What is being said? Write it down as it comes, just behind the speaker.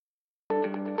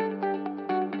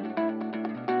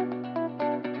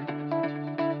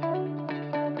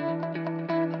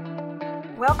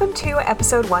Welcome to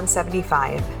episode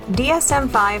 175,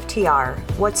 DSM-5-TR,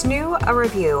 What's New, a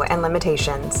Review, and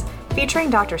Limitations, featuring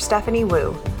Dr. Stephanie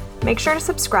Wu. Make sure to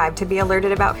subscribe to be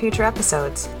alerted about future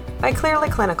episodes. By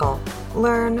Clearly Clinical.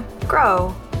 Learn,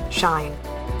 grow, shine.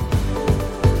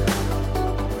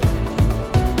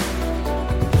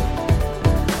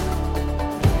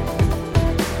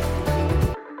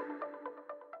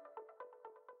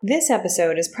 This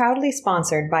episode is proudly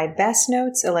sponsored by Best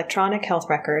Notes Electronic Health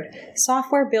Record,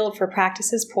 software built for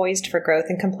practices poised for growth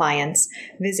and compliance.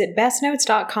 Visit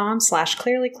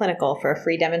bestnotes.com/clearlyclinical for a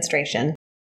free demonstration.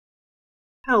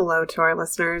 Hello to our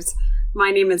listeners.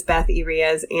 My name is Beth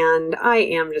Irias, and I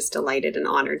am just delighted and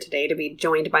honored today to be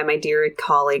joined by my dear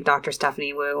colleague, Dr.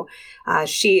 Stephanie Wu.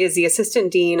 She is the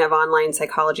Assistant Dean of Online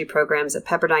Psychology Programs at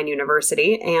Pepperdine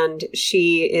University, and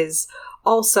she is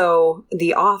also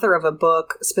the author of a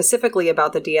book specifically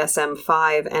about the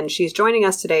DSM-5, and she's joining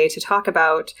us today to talk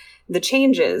about the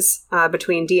changes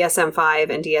between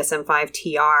DSM-5 and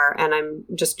DSM-5-TR, and I'm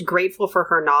just grateful for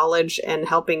her knowledge and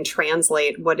helping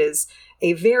translate what is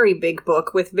a very big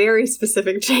book with very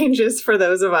specific changes for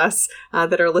those of us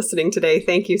that are listening today.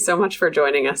 Thank you so much for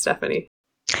joining us, Stephanie.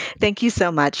 Thank you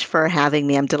so much for having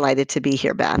me. I'm delighted to be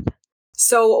here, Beth.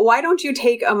 So why don't you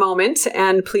take a moment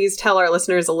and please tell our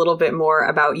listeners a little bit more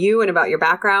about you and about your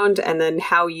background, and then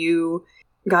how you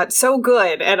got so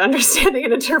good at understanding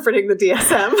and interpreting the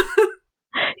DSM.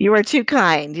 You are too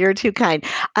kind. You're too kind.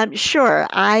 Sure.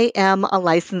 I am a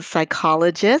licensed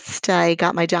psychologist. I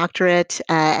got my doctorate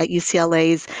at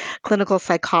UCLA's clinical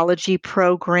psychology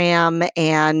program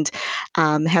and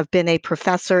have been a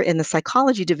professor in the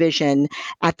psychology division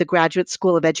at the Graduate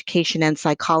School of Education and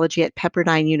Psychology at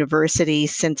Pepperdine University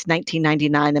since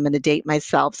 1999. I'm going to date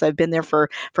myself, so I've been there for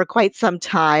quite some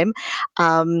time.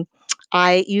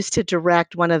 I used to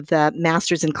direct one of the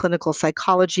Masters in Clinical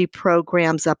Psychology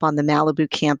programs up on the Malibu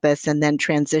campus, and then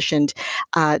transitioned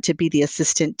to be the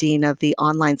Assistant Dean of the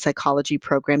Online Psychology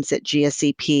programs at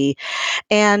GSEP.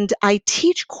 And I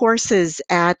teach courses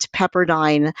at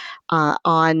Pepperdine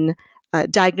on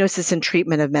diagnosis and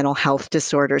treatment of mental health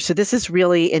disorders. So this is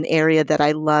really an area that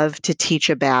I love to teach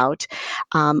about.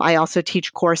 I also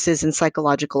teach courses in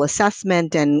psychological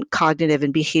assessment and cognitive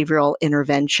and behavioral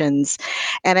interventions.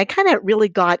 And I kind of really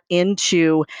got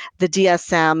into the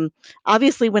DSM,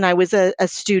 obviously, when I was a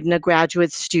student, a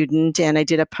graduate student, and I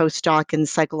did a postdoc in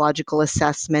psychological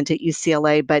assessment at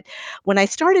UCLA. But when I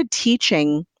started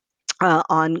teaching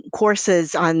on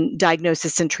courses on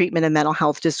diagnosis and treatment of mental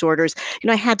health disorders,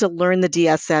 I had to learn the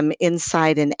DSM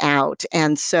inside and out.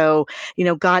 And so,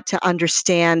 got to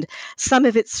understand some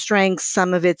of its strengths,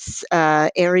 some of its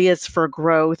areas for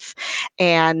growth,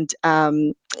 and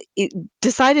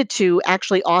decided to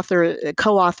actually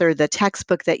co-author the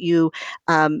textbook that you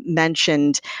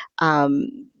mentioned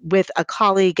with a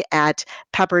colleague at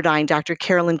Pepperdine, Dr.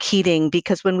 Carolyn Keating,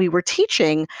 because when we were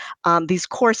teaching these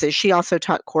courses, she also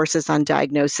taught courses on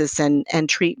diagnosis and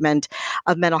treatment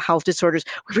of mental health disorders.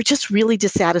 We were just really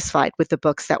dissatisfied with the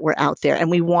books that were out there, and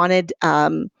we wanted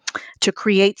to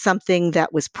create something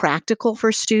that was practical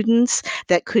for students,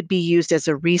 that could be used as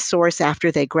a resource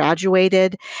after they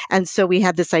graduated. And so we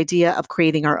had this idea of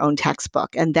creating our own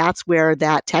textbook. And that's where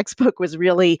that textbook was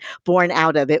really born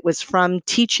out of. It was from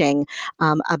teaching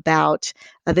about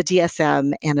the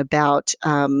DSM and about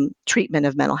treatment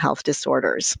of mental health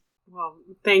disorders. Well,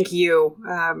 thank you.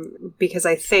 Because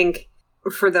I think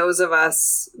for those of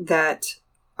us that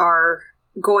are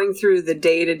going through the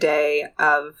day-to-day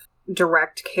of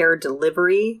direct care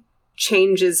delivery,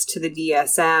 changes to the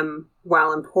DSM,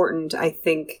 while important, I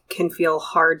think can feel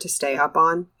hard to stay up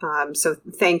on. So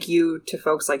thank you to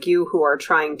folks like you who are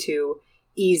trying to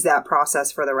ease that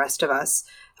process for the rest of us.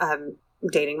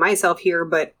 Dating myself here,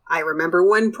 but I remember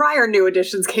when prior new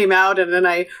editions came out, and then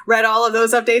I read all of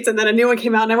those updates, and then a new one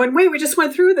came out, and I went, wait, we just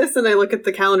went through this. And I look at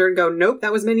the calendar and go, nope,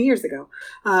 that was many years ago.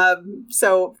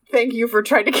 So thank you for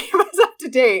trying to keep us up to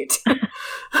date.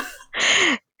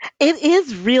 It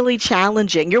is really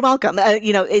challenging. You're welcome.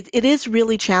 It is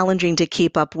really challenging to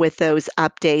keep up with those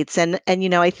updates. And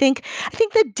I think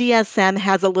the DSM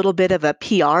has a little bit of a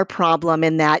PR problem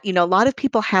in that, a lot of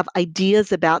people have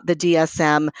ideas about the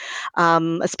DSM,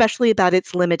 especially about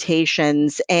its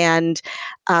limitations. And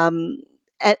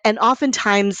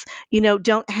oftentimes,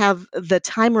 don't have the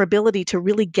time or ability to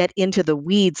really get into the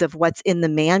weeds of what's in the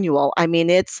manual. I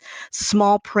mean, it's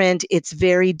small print, it's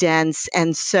very dense.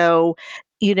 And so,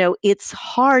 it's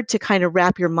hard to kind of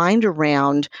wrap your mind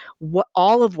around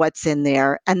all of what's in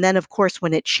there. And then, of course,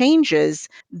 when it changes,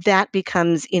 that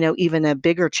becomes, even a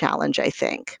bigger challenge, I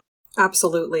think.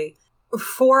 Absolutely.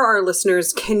 For our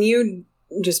listeners, can you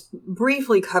just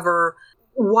briefly cover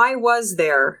Why was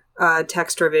there a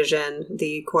text revision,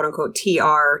 the quote-unquote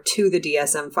TR, to the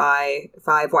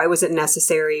DSM-5? Why was it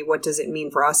necessary? What does it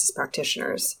mean for us as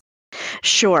practitioners?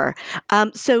 Sure.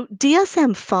 So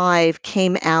DSM-5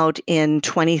 came out in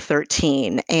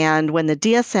 2013, and when the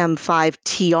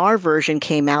DSM-5-TR version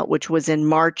came out, which was in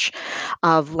March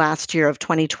of last year of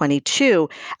 2022,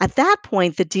 at that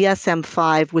point, the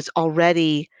DSM-5 was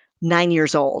already 9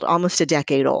 years old, almost a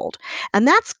decade old. And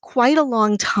that's quite a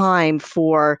long time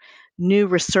for new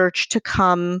research to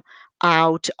come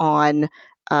out on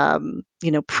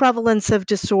prevalence of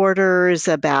disorders,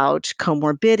 about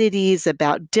comorbidities,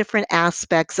 about different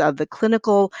aspects of the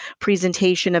clinical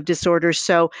presentation of disorders.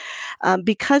 So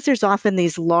because there's often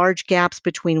these large gaps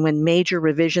between when major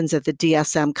revisions of the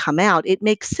DSM come out, it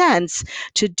makes sense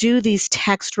to do these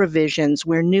text revisions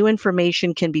where new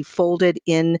information can be folded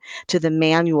into the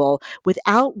manual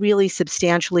without really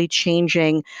substantially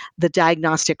changing the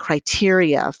diagnostic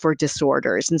criteria for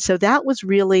disorders. And so that was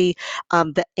really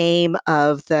the aim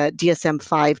of the DSM-5-TR.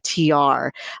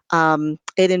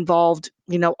 It involved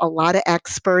a lot of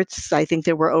experts. I think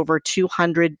there were over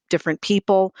 200 different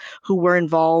people who were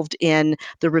involved in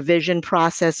the revision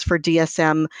process for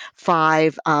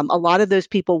DSM-5. A lot of those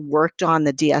people worked on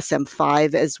the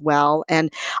DSM-5 as well.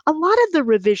 And a lot of the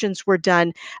revisions were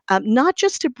done not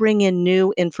just to bring in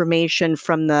new information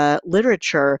from the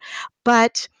literature,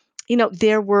 but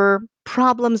there were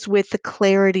problems with the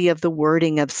clarity of the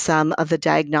wording of some of the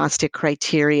diagnostic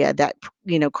criteria that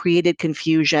created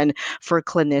confusion for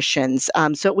clinicians.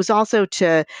 So it was also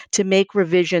to make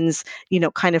revisions,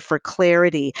 kind of for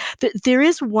clarity. There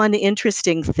is one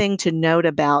interesting thing to note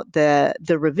about the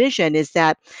revision is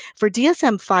that for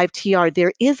DSM-5-TR,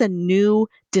 there is a new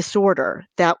disorder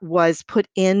that was put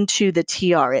into the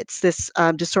TR. It's this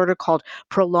disorder called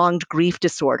prolonged grief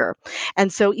disorder.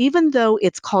 And so even though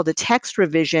it's called a text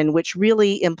revision, which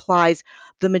really implies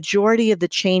the majority of the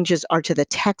changes are to the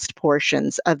text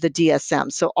portions of the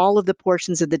DSM. So all of the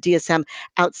portions of the DSM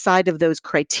outside of those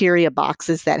criteria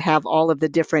boxes that have all of the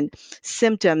different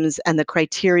symptoms and the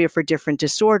criteria for different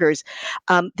disorders.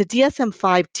 The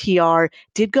DSM-5-TR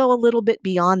did go a little bit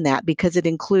beyond that because it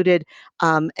included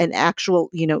an actual,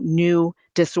 new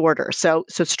disorder. So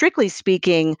strictly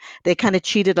speaking, they kind of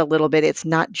cheated a little bit. It's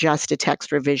not just a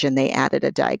text revision. They added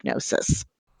a diagnosis.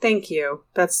 Thank you.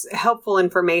 That's helpful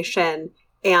information.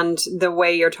 And the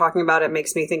way you're talking about it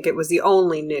makes me think it was the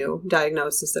only new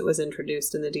diagnosis that was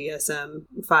introduced in the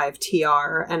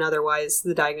DSM-5-TR, and otherwise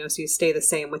the diagnoses stay the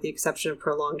same with the exception of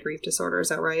prolonged grief disorder. Is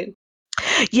that right?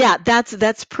 Yeah,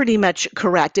 that's pretty much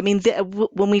correct. I mean,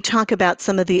 when we talk about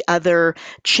some of the other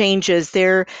changes,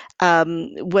 there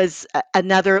was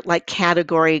another like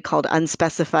category called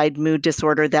unspecified mood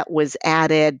disorder that was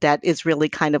added. That is really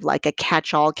kind of like a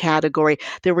catch-all category.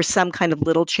 There were some kind of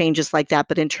little changes like that,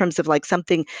 but in terms of like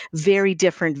something very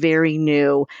different, very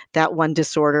new, that one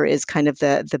disorder is kind of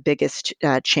the biggest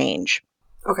change.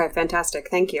 Okay, fantastic.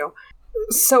 Thank you.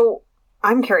 So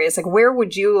I'm curious, like, where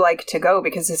would you like to go?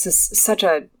 Because this is such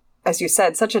a, as you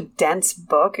said, such a dense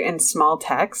book in small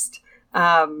text.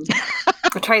 I'm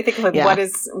trying to think of like, Yeah. what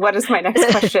is my next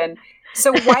question?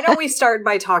 So why don't we start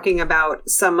by talking about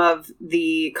some of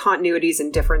the continuities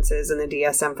and differences in the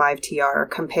DSM-5-TR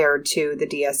compared to the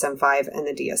DSM-5 and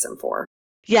the DSM-4?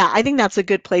 Yeah, I think that's a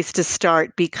good place to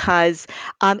start because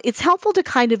it's helpful to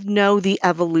kind of know the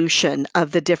evolution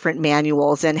of the different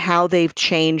manuals and how they've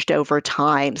changed over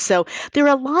time. So there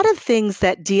are a lot of things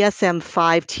that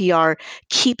DSM-5-TR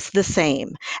keeps the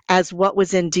same as what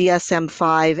was in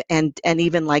DSM-5 and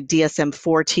even like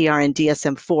DSM-4-TR and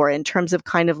DSM-4 in terms of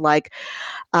kind of like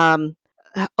um,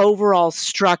 overall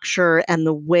structure and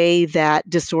the way that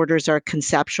disorders are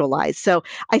conceptualized. So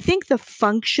I think the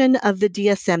function of the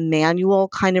DSM manual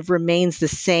kind of remains the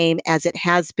same as it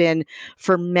has been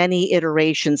for many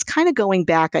iterations, kind of going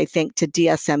back, I think, to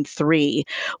DSM-3,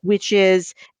 which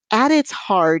is at its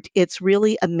heart, it's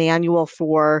really a manual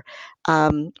for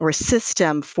or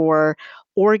system for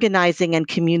organizing and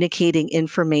communicating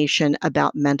information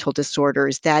about mental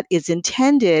disorders that is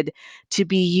intended to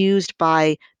be used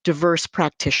by diverse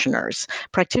practitioners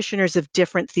of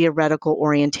different theoretical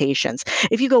orientations.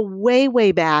 If you go way,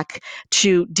 way back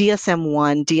to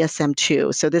DSM-1,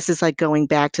 DSM-2, so this is like going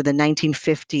back to the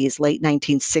 1950s, late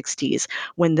 1960s,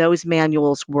 when those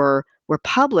manuals were were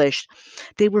published,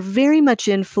 they were very much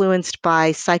influenced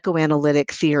by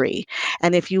psychoanalytic theory.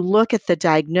 And if you look at the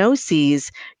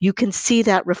diagnoses, you can see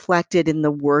that reflected in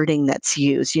the wording that's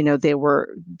used. There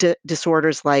were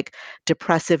disorders like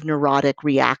depressive neurotic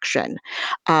reaction.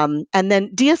 And then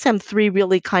DSM-3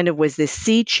 really kind of was this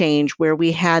sea change where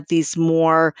we had these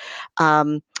more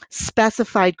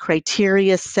specified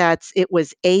criteria sets. It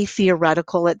was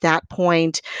atheoretical at that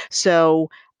point. So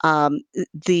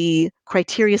the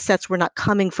criteria sets were not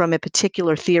coming from a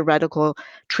particular theoretical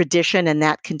tradition, and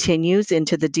that continues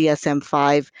into the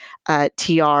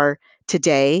DSM-5-TR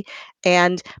today.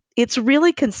 And it's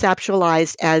really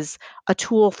conceptualized as a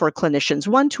tool for clinicians,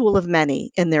 one tool of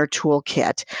many in their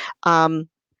toolkit.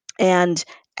 And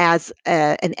as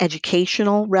an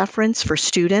educational reference for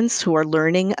students who are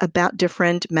learning about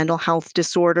different mental health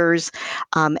disorders,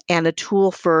 and a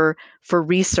tool for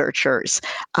researchers.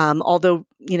 Although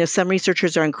some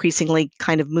researchers are increasingly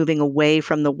kind of moving away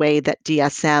from the way that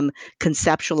DSM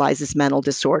conceptualizes mental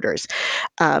disorders.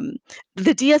 Um,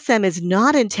 the DSM is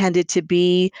not intended to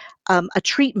be a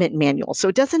treatment manual, so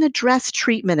it doesn't address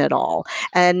treatment at all.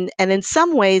 And in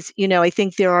some ways, I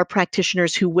think there are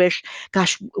practitioners who wish,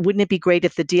 gosh, wouldn't it be great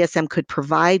if the DSM could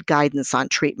provide guidance on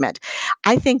treatment?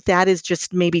 I think that is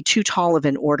just maybe too tall of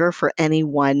an order for any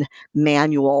one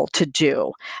manual to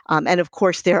do. And of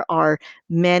course, there are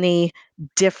many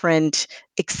different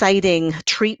exciting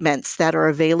treatments that are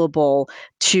available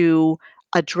to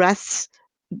address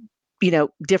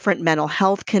different mental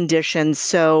health conditions.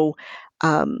 So,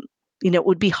 it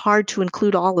would be hard to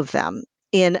include all of them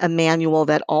in a manual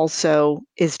that also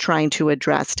is trying to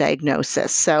address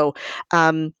diagnosis. So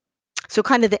kind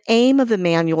of the aim of the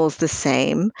manual is the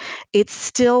same. It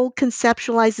still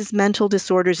conceptualizes mental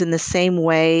disorders in the same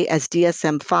way as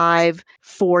DSM-5,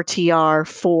 4TR,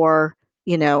 4,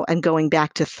 and going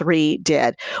back to 3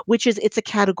 did, which is it's a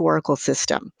categorical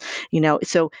system.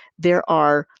 So there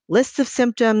are lists of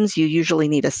symptoms. You usually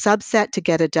need a subset to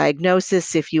get a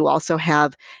diagnosis if you also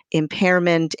have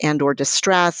impairment and or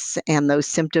distress, and those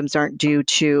symptoms aren't due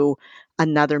to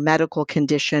another medical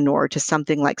condition or to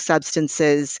something like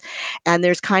substances. And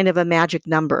there's kind of a magic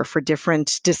number for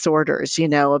different disorders,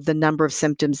 of the number of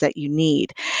symptoms that you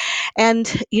need. And,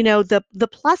 the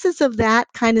pluses of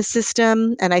that kind of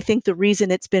system, and I think the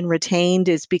reason it's been retained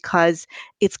is because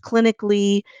it's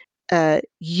clinically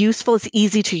useful. It's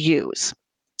easy to use.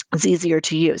 It's easier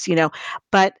to use,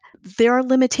 but there are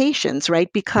limitations,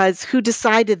 right? Because who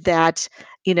decided that,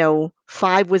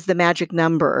 5 was the magic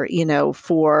number,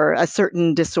 for a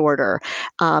certain disorder?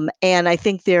 And I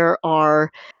think there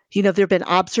have been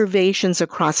observations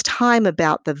across time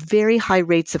about the very high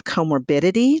rates of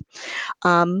comorbidity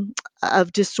um,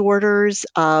 of disorders,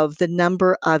 of the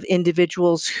number of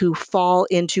individuals who fall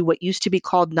into what used to be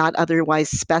called not otherwise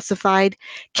specified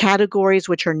categories,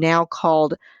 which are now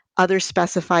called other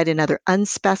specified and other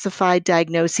unspecified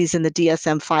diagnoses in the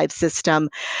DSM-5 system.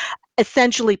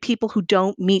 Essentially, people who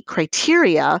don't meet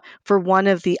criteria for one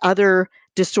of the other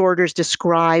disorders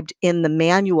described in the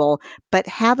manual, but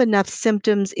have enough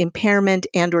symptoms, impairment,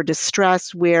 and or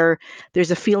distress where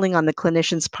there's a feeling on the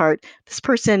clinician's part, this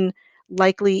person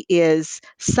likely is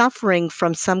suffering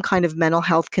from some kind of mental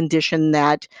health condition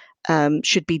that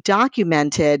should be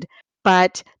documented,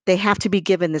 but they have to be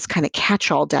given this kind of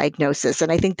catch-all diagnosis.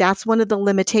 And I think that's one of the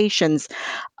limitations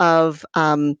of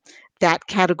that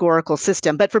categorical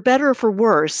system. But for better or for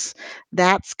worse,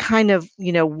 that's kind of,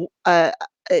 a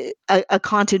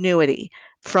continuity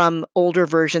from older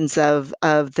versions of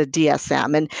the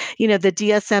DSM. And, the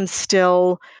DSM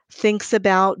still thinks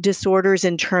about disorders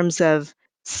in terms of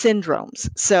syndromes.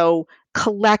 So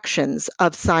collections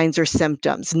of signs or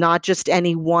symptoms, not just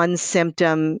any one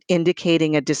symptom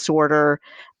indicating a disorder.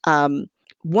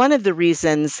 One of the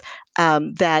reasons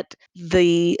that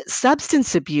the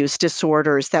substance abuse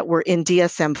disorders that were in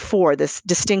DSM-4, this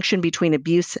distinction between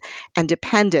abuse and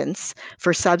dependence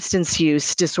for substance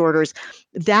use disorders,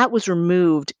 that was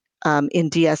removed in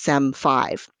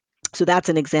DSM-5. So that's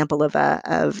an example of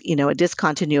a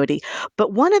discontinuity.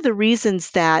 But one of the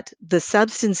reasons that the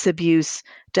substance abuse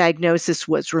diagnosis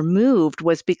was removed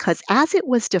was because as it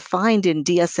was defined in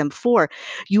DSM-4,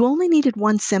 you only needed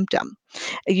one symptom.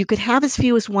 You could have as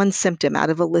few as one symptom out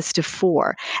of a list of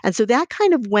 4. And so that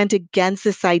kind of went against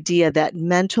this idea that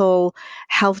mental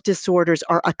health disorders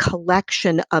are a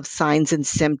collection of signs and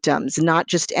symptoms, not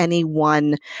just any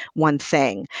one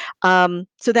thing.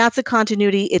 So that's a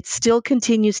continuity. It still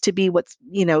continues to be what's,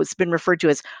 it's been referred to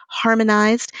as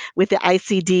harmonized with the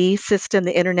ICD system,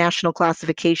 the International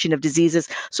Classification of Diseases,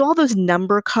 So all those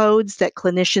number codes that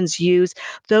clinicians use,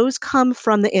 those come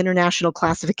from the International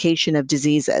Classification of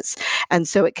Diseases. And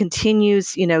so it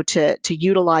continues, to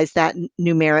utilize that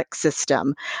numeric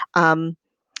system.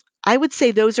 I would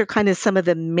say those are kind of some of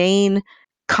the main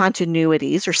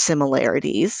continuities or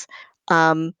similarities.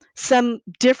 Some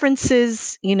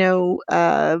differences, in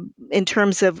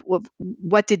terms of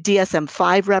what did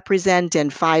DSM-5 represent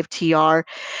and 5-TR.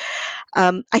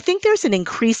 I think there's an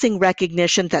increasing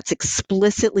recognition that's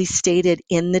explicitly stated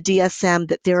in the DSM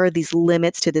that there are these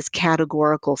limits to this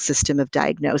categorical system of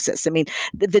diagnosis. I mean,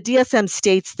 the DSM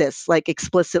states this like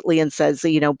explicitly and says,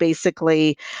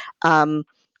 basically,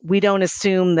 we don't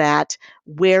assume that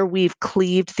where we've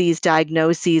cleaved these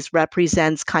diagnoses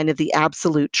represents kind of the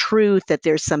absolute truth, that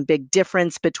there's some big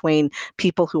difference between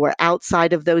people who are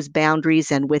outside of those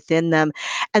boundaries and within them.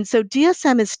 And so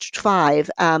DSM-5,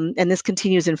 and this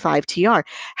continues in 5-TR,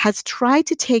 has tried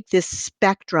to take this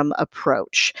spectrum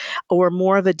approach or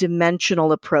more of a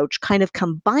dimensional approach, kind of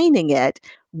combining it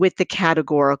with the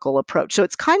categorical approach. So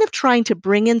it's kind of trying to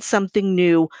bring in something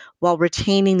new while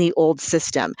retaining the old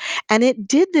system. And it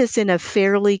did this in a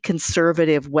fairly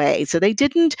conservative way. So they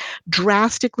didn't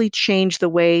drastically change the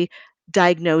way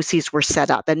diagnoses were set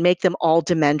up and make them all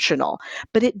dimensional,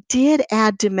 but it did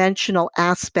add dimensional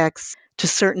aspects to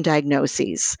certain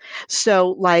diagnoses.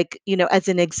 So as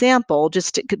an example,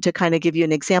 just to kind of give you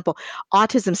an example,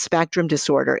 autism spectrum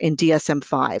disorder in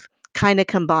DSM-5 kind of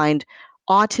combined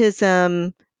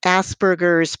autism,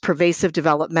 Asperger's, pervasive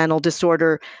developmental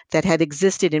disorder that had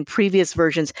existed in previous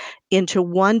versions into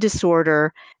one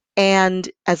disorder. And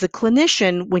as a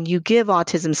clinician, when you give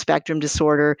autism spectrum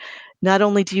disorder, not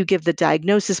only do you give the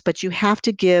diagnosis, but you have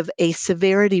to give a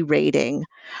severity rating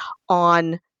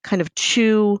on kind of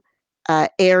two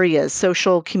areas,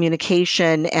 social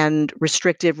communication and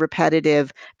restrictive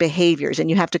repetitive behaviors. And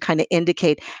you have to kind of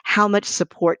indicate how much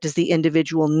support does the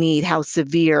individual need, how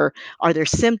severe are their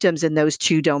symptoms in those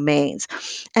two domains.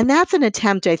 And that's an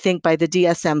attempt, I think, by the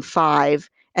DSM-5,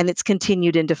 and it's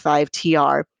continued into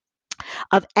 5-TR,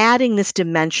 of adding this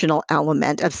dimensional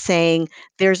element of saying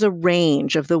there's a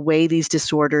range of the way these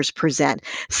disorders present.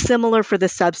 Similar for the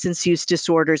substance use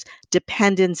disorders,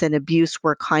 dependence and abuse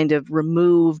were kind of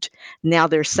removed. Now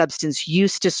there's substance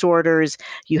use disorders.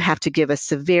 You have to give a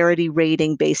severity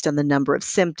rating based on the number of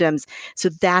symptoms. So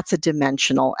that's a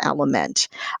dimensional element.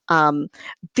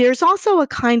 There's also a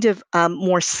kind of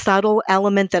more subtle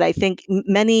element that I think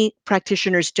many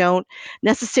practitioners don't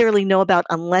necessarily know about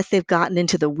unless they've gotten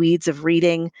into the weeds of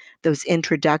reading those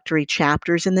introductory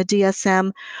chapters in the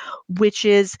DSM, which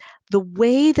is the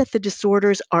way that the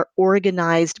disorders are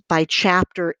organized by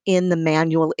chapter in the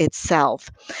manual itself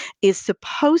is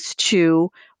supposed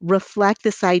to reflect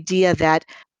this idea that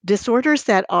disorders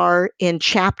that are in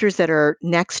chapters that are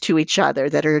next to each other,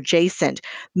 that are adjacent,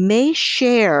 may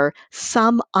share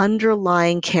some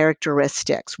underlying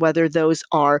characteristics, whether those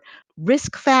are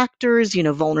risk factors,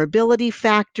 vulnerability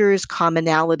factors,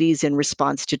 commonalities in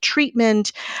response to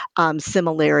treatment,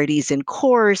 similarities in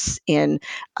course, in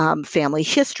family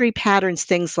history patterns,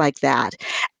 things like that.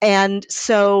 And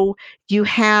so you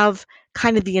have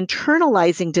kind of the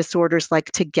internalizing disorders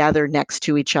like together next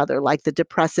to each other, like the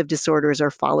depressive disorders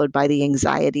are followed by the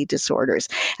anxiety disorders.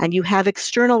 And you have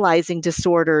externalizing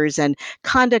disorders and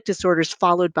conduct disorders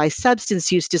followed by substance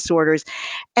use disorders.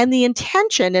 And the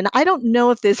intention, and I don't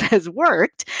know if this has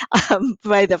worked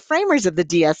by the framers of the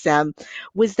DSM,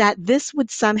 was that this would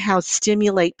somehow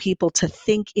stimulate people to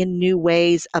think in new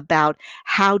ways about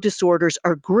how disorders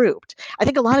are grouped. I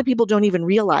think a lot of people don't even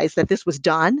realize that this was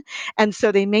done, and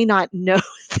so they may not know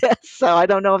this. So I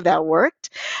don't know if that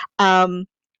worked.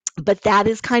 But that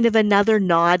is kind of another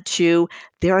nod to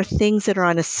there are things that are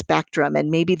on a spectrum,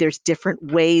 and maybe there's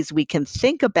different ways we can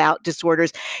think about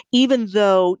disorders, even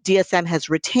though DSM has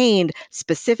retained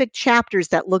specific chapters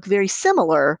that look very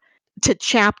similar to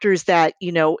chapters that,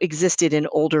 existed in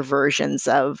older versions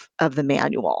of the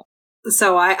manual.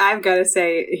 So I've got to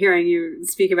say, hearing you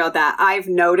speak about that, I've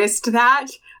noticed that,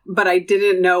 but I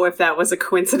didn't know if that was a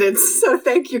coincidence. So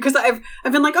thank you, because I've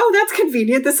been like, oh, that's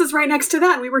convenient. This is right next to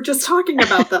that. And we were just talking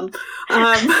about them.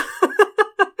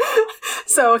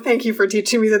 So thank you for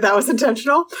teaching me that was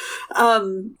intentional.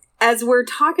 As we're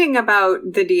talking about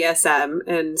the DSM,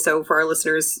 and so for our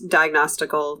listeners,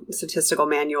 Diagnostical Statistical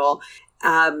Manual,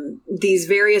 these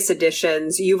various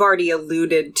editions, you've already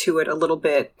alluded to it a little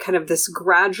bit, kind of this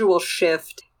gradual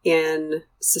shift in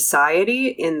society,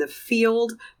 in the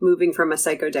field, moving from a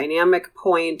psychodynamic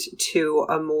point to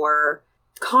a more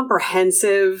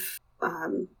comprehensive,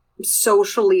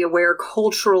 socially aware,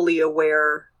 culturally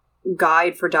aware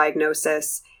guide for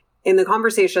diagnosis. in the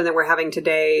conversation that we're having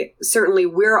today, certainly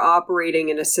we're operating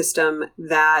in a system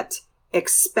that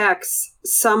expects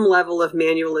some level of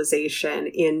manualization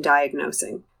in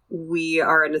diagnosing. We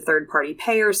are in a third-party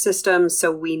payer system,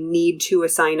 so we need to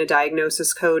assign a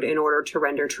diagnosis code in order to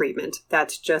render treatment.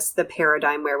 That's just the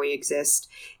paradigm where we exist.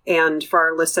 And for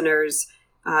our listeners,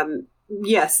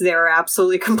 yes, there are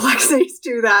absolutely complexities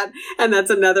to that, and that's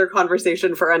another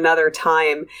conversation for another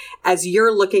time. As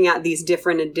you're looking at these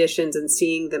different additions and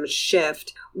seeing them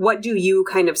shift, what do you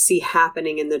kind of see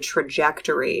happening in the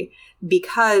trajectory?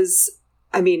 Because,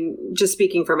 I mean, just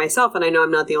speaking for myself, and I know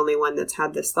I'm not the only one that's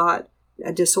had this thought,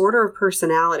 a disorder of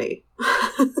personality.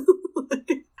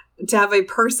 To have a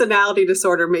personality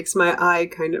disorder makes my eye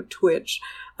kind of twitch.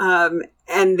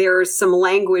 And there's some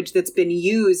language that's been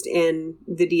used in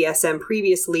the DSM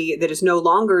previously that is no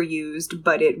longer used,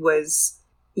 but it was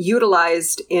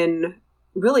utilized in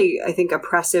really, I think,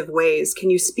 oppressive ways.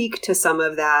 Can you speak to some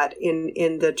of that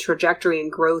in the trajectory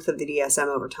and growth of the DSM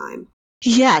over time?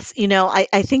 Yes,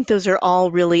 I think those are all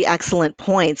really excellent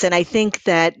points. And I think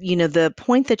that, the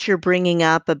point that you're bringing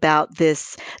up about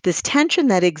this tension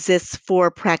that exists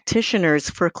for practitioners,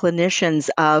 for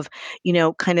clinicians of,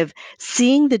 kind of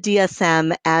seeing the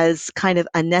DSM as kind of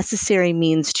a necessary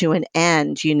means to an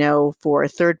end, for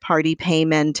third-party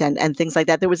payment and things like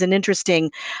that. There was an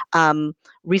interesting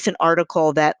recent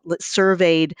article that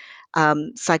surveyed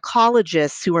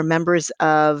psychologists who were members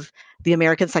of the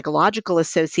American Psychological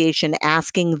Association,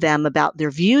 asking them about their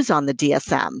views on the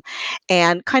DSM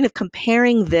and kind of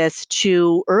comparing this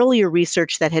to earlier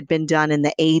research that had been done in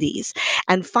the 80s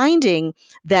and finding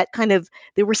that kind of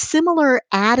there were similar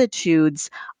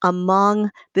attitudes among,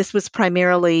 this was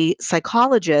primarily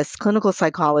psychologists, clinical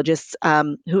psychologists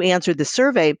who answered the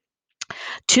survey,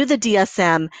 to the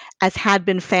DSM as had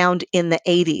been found in the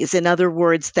 80s. In other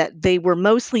words, that they were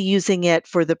mostly using it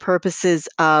for the purposes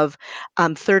of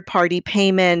third-party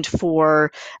payment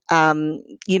for,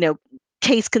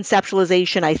 case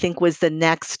conceptualization, I think was the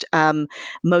next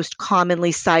most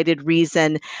commonly cited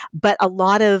reason, but a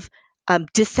lot of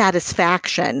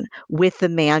dissatisfaction with the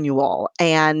manual.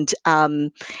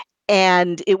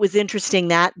 And it was interesting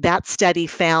that that study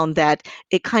found that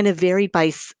it kind of varied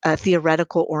by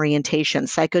theoretical orientation.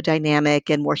 Psychodynamic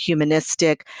and more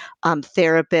humanistic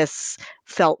therapists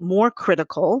felt more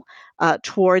critical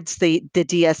towards the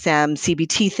DSM.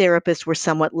 CBT therapists were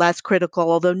somewhat less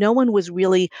critical, although no one was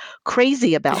really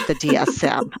crazy about the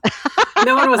DSM.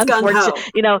 No one was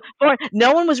gung-ho.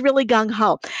 No one was really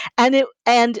gung-ho.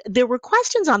 And there were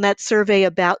questions on that survey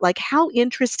about like, how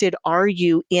interested are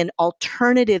you in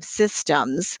alternative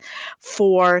systems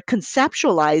for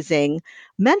conceptualizing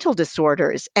mental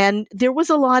disorders? And there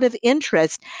was a lot of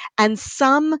interest, and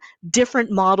some different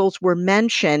models were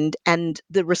mentioned, and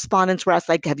the respondents were asked,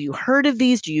 like, have you heard of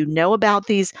these? Do you know about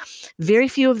these? Very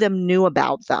few of them knew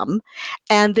about them.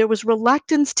 And there was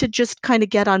reluctance to just kind of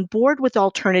get on board with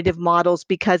alternative models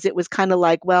because it was kind of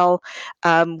like, well,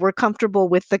 we're comfortable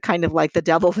with the kind of like the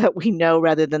devil that we know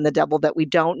rather than the devil that we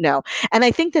don't know. And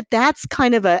I think that that's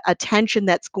kind of a tension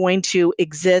that's going to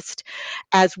exist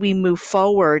as we move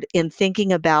forward in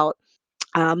thinking about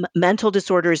mental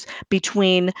disorders,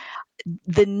 between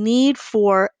the need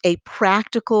for a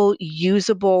practical,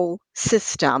 usable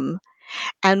system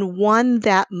and one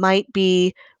that might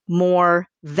be more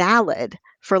valid,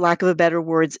 for lack of a better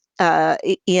words,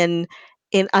 in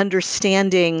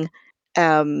understanding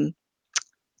um,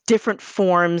 different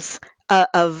forms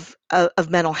of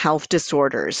mental health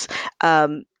disorders.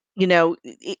 Um, the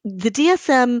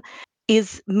DSM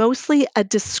is mostly a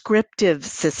descriptive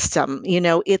system.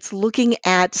 It's looking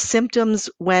at symptoms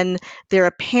when they're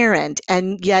apparent,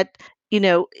 and yet,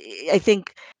 I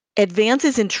think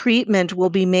advances in treatment will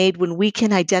be made when we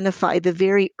can identify the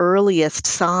very earliest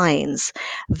signs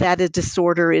that a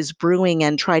disorder is brewing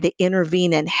and try to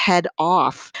intervene and head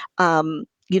off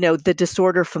the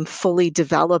disorder from fully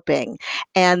developing.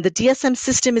 And the DSM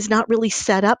system is not really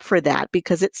set up for that,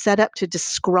 because it's set up to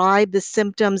describe the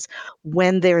symptoms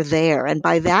when they're there. And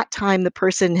by that time, the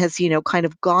person has, kind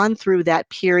of gone through that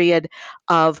period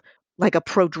of like a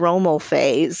prodromal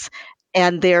phase,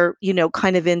 and they're,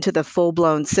 kind of into the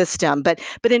full-blown system. But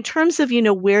in terms of,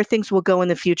 where things will go in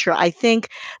the future, I think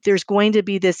there's going to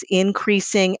be this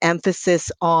increasing emphasis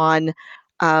on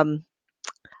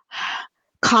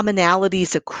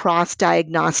commonalities across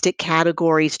diagnostic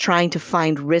categories, trying to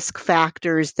find risk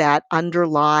factors that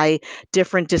underlie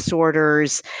different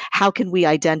disorders. How can we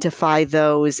identify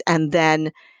those? And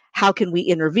then how can we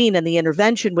intervene? And the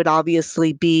intervention would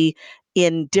obviously be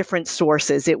in different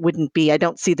sources. It wouldn't be, I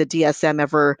don't see the DSM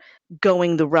ever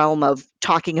going the realm of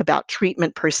talking about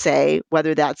treatment per se,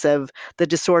 whether that's of the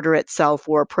disorder itself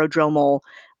or prodromal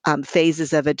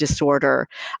phases of a disorder.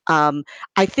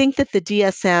 I think that the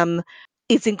DSM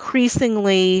is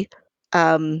increasingly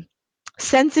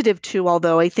sensitive to,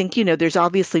 although I think, there's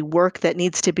obviously work that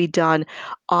needs to be done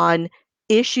on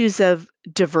issues of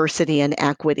diversity and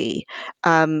equity.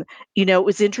 It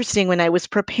was interesting when I was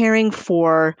preparing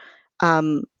for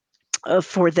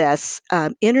this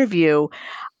interview,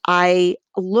 I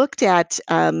looked at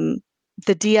the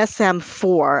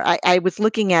DSM-4. I was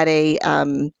looking at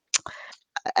an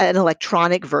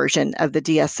electronic version of the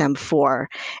DSM-4,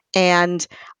 and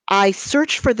I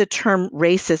searched for the term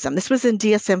racism. This was in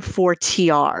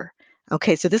DSM-5-TR.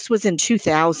 Okay, so this was in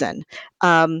 2000,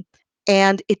 and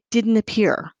it didn't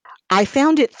appear. I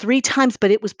found it 3 times, but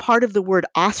it was part of the word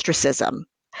ostracism.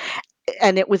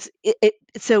 And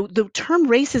so the term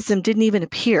racism didn't even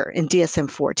appear in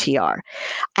DSM-5-TR.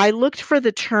 I looked for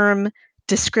the term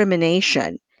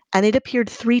discrimination, and it appeared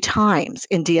 3 times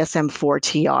in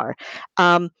DSM-5-TR.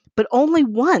 But only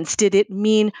once did it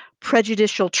mean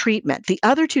prejudicial treatment. The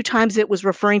other 2 times it was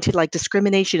referring to like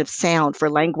discrimination of sound for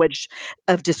language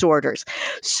of disorders.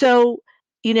 So,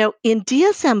 in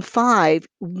DSM-5,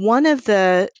 one of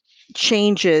the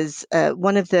changes,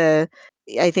 one of the,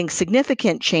 I think,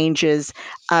 significant changes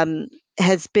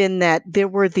has been that there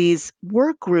were these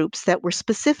work groups that were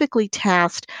specifically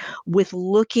tasked with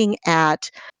looking at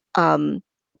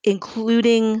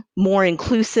including more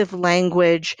inclusive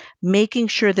language, making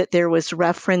sure that there was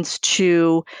reference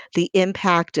to the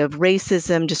impact of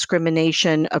racism,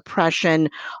 discrimination, oppression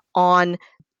on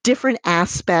different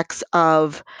aspects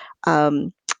of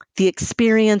the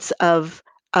experience of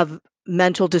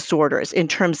mental disorders in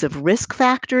terms of risk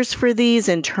factors for these,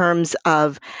 in terms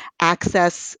of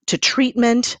access to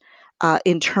treatment,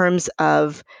 in terms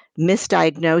of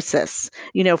misdiagnosis.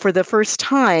 For the first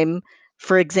time,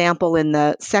 for example, in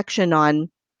the section on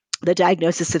the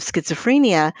diagnosis of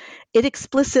schizophrenia, it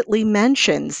explicitly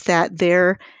mentions that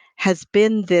there has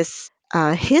been this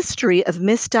history of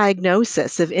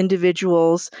misdiagnosis of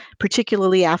individuals,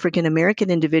 particularly African American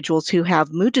individuals who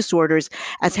have mood disorders,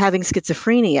 as having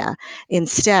schizophrenia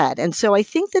instead. And so I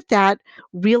think that that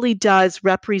really does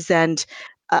represent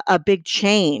a big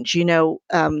change.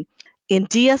 In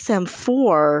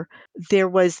DSM-4, there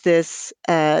was this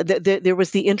there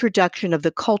was the introduction of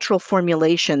the cultural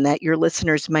formulation that your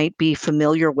listeners might be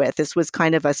familiar with. This was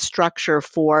kind of a structure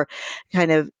for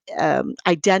kind of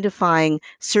identifying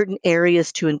certain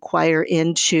areas to inquire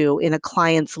into in a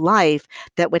client's life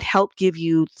that would help give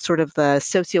you sort of the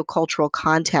sociocultural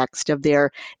context of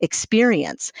their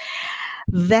experience.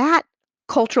 That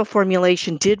cultural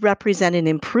formulation did represent an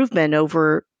improvement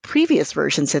over previous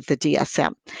versions of the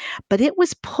DSM, but it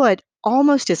was put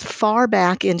almost as far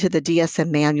back into the DSM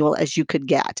manual as you could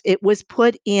get. It was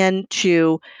put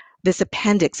into this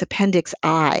appendix, Appendix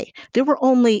I. There were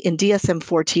only in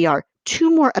DSM-4-TR 2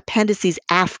 more appendices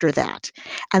after that.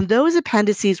 And those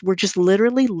appendices were just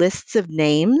literally lists of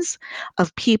names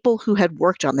of people who had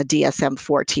worked on the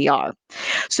DSM-4-TR.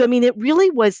 So, I mean, it really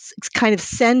was kind of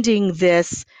sending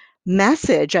this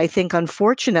message, I think,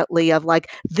 unfortunately, of like,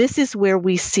 this is where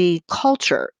we see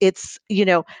culture. It's,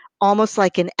 almost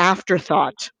like an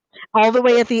afterthought. All the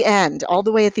way at the end, all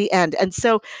the way at the end. And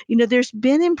so, there's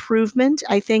been improvement,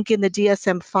 I think, in the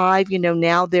DSM-5.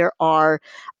 Now there are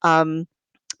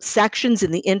sections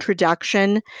in the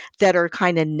introduction that are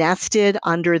kind of nested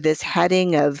under this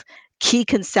heading of key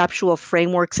conceptual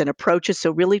frameworks and approaches. So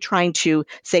really trying to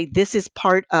say this is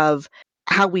part of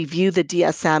how we view the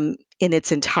DSM in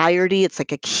its entirety. It's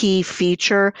like a key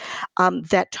feature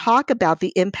that talk about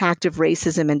the impact of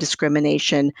racism and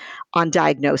discrimination on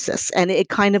diagnosis. And it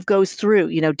kind of goes through,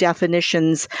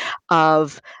 definitions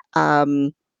of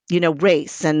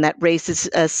race, and that race is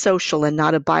a social and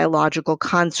not a biological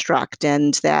construct,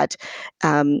 and that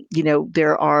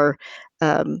there are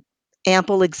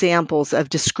ample examples of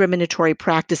discriminatory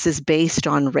practices based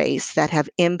on race that have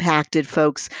impacted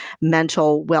folks'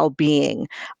 mental well-being.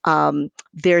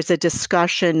 There's a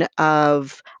discussion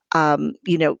of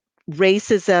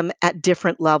racism at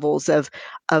different levels of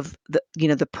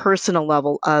the personal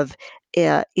level of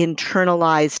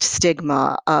internalized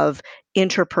stigma, of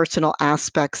interpersonal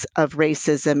aspects of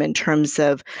racism in terms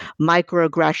of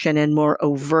microaggression and more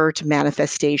overt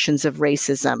manifestations of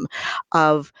racism,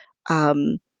 of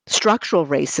structural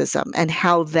racism, and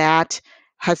how that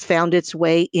has found its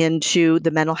way into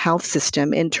the mental health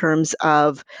system in terms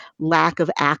of lack of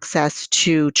access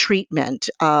to treatment,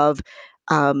 of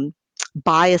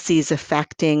biases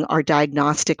affecting our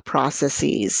diagnostic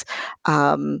processes,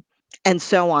 and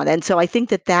so on. And so I think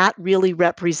that that really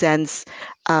represents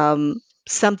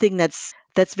something that's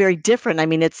very different. I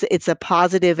mean, it's a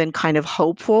positive and kind of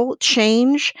hopeful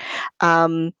change.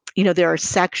 There are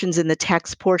sections in the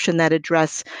text portion that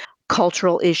address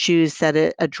cultural issues,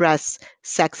 that address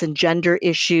sex and gender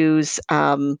issues.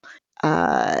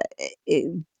 Uh,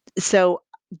 it- so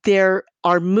there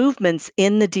are movements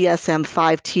in the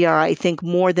DSM-5-TR, I think,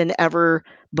 more than ever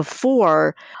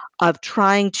before, of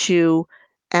trying to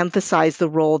emphasize the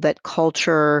role that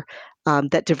culture,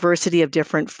 that diversity of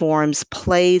different forms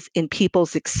plays in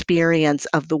people's experience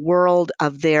of the world,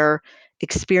 of their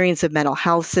experience of mental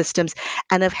health systems,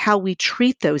 and of how we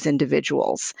treat those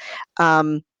individuals.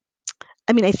 Um,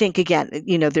 I mean, I think again,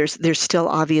 there's still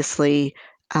obviously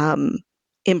um,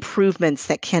 improvements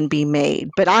that can be made,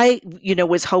 but I,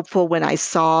 was hopeful when I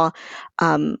saw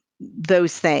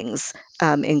those things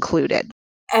included.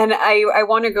 And I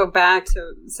want to go back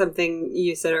to something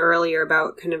you said earlier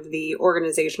about kind of the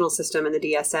organizational system and the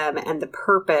DSM and the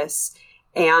purpose.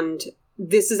 And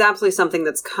this is absolutely something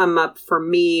that's come up for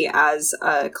me as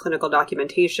a clinical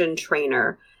documentation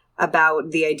trainer, about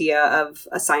the idea of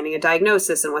assigning a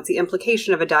diagnosis and what's the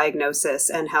implication of a diagnosis,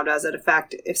 and how does it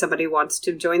affect if somebody wants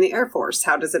to join the Air Force?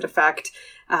 How does it affect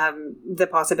the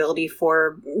possibility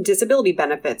for disability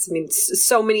benefits? I mean,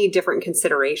 so many different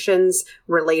considerations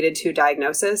related to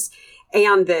diagnosis.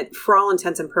 And that for all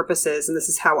intents and purposes, and this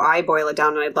is how I boil it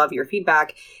down, and I'd love your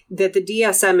feedback, that the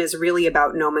DSM is really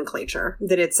about nomenclature,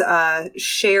 that it's a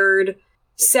shared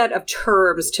set of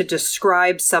terms to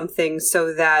describe something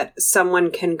so that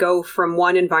someone can go from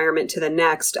one environment to the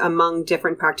next among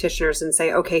different practitioners and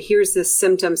say, okay, here's this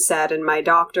symptom set, and my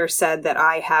doctor said that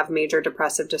I have major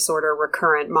depressive disorder,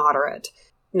 recurrent, moderate.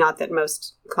 Not that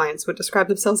most clients would describe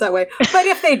themselves that way, but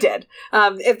if they did,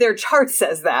 if their chart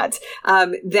says that,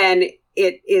 then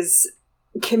it is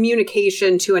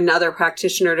communication to another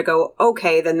practitioner to go,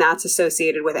 okay, then that's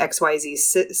associated with XYZ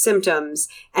symptoms,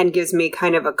 and gives me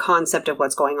kind of a concept of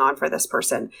what's going on for this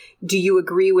person. Do you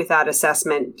agree with that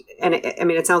assessment? And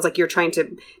it sounds like you're trying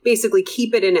to basically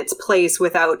keep it in its place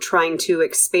without trying to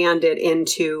expand it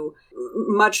into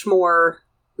much more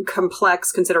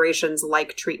complex considerations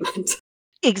like treatment.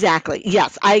 Exactly.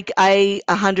 Yes, I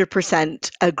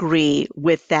 100% agree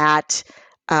with that.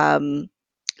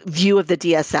 View of the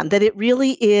DSM, that it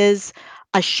really is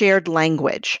a shared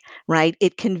language, right?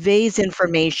 It conveys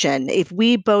information. If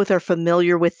we both are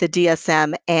familiar with the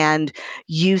DSM and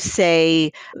you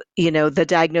say, the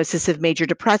diagnosis of major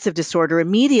depressive disorder,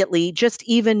 immediately, just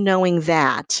even knowing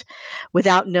that,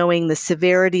 without knowing the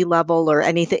severity level or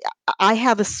anything, I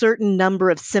have a certain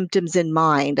number of symptoms in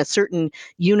mind, a certain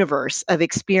universe of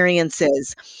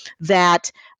experiences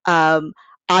that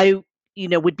I,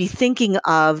 would be thinking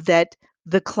of, that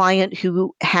the client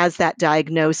who has that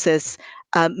diagnosis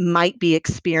might be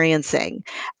experiencing.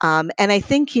 And I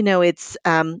think, it's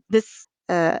this,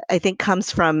 I think,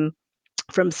 comes from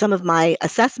some of my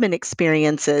assessment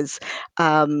experiences.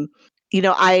 Um,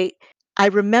 I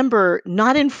remember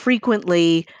not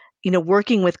infrequently,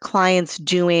 working with clients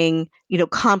doing,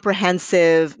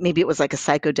 comprehensive, maybe it was like a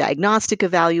psychodiagnostic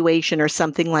evaluation or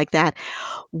something like that,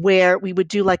 where we would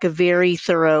do like a very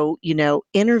thorough,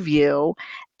 interview.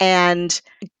 And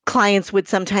clients would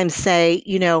sometimes say,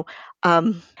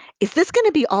 is this going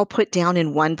to be all put down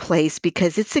in one place?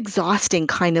 Because it's exhausting,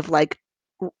 kind of like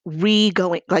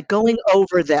going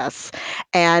over this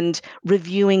and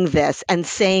reviewing this and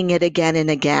saying it again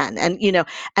and again.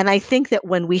 And I think that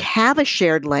when we have a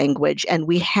shared language and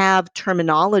we have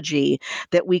terminology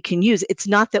that we can use, it's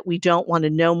not that we don't want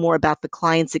to know more about the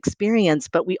client's experience,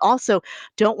 but we also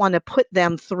don't want to put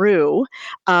them through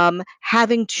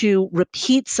having to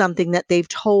repeat something that they've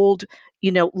told,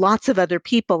 lots of other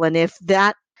people. And if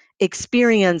that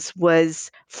experience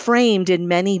was framed in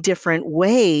many different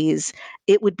ways,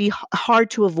 it would be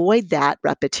hard to avoid that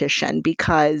repetition,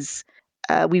 because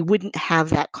we wouldn't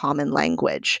have that common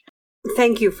language.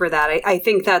 Thank you for that. I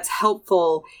think that's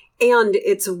helpful. And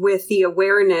it's with the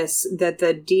awareness that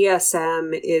the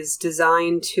DSM is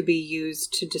designed to be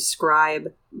used to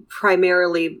describe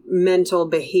primarily mental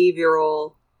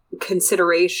behavioral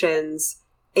considerations,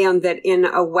 and that in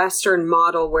a Western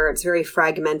model where it's very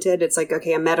fragmented, it's like,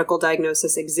 okay, a medical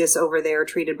diagnosis exists over there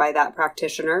treated by that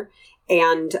practitioner,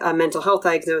 and a mental health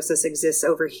diagnosis exists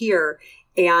over here.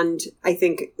 And I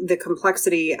think the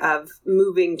complexity of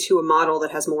moving to a model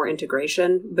that has more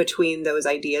integration between those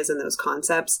ideas and those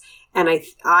concepts. And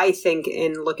I think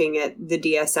in looking at the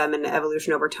DSM and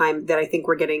evolution over time, that I think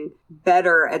we're getting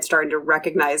better at starting to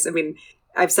recognize,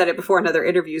 I've said it before in other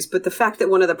interviews, but the fact that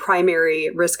one of the primary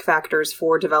risk factors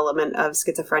for development of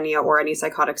schizophrenia or any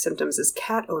psychotic symptoms is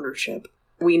cat ownership.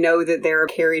 We know that they're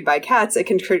carried by cats. It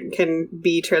can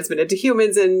be transmitted to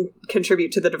humans and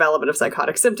contribute to the development of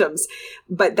psychotic symptoms.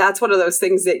 But that's one of those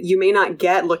things that you may not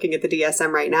get looking at the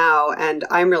DSM right now. And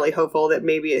I'm really hopeful that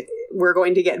maybe we're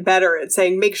going to get better at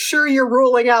saying, make sure you're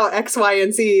ruling out X, Y,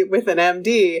 and Z with an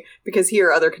MD, because here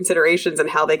are other considerations and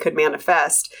how they could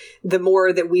manifest. The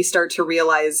more that we start to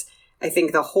realize, I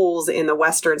think, the holes in the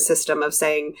Western system of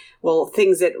saying, well,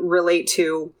 things that relate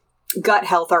to gut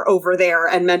health are over there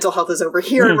and mental health is over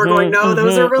here, and we're going, no,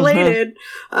 those are related.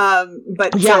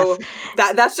 But yes. So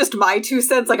that's just my 2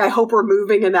 cents. Like, I hope we're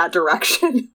moving in that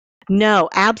direction. No,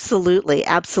 absolutely.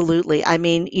 Absolutely. I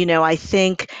mean, I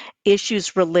think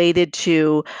issues related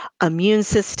to immune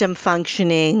system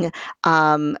functioning,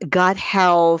 gut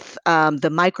health, the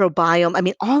microbiome. I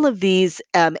mean, all of these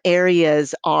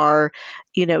areas are,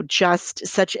 just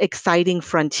such exciting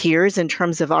frontiers in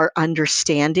terms of our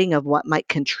understanding of what might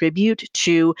contribute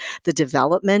to the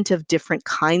development of different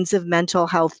kinds of mental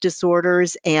health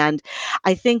disorders. And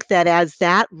I think that as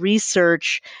that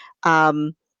research,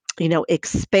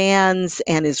 expands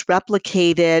and is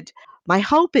replicated, my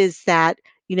hope is that,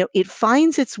 it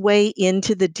finds its way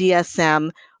into the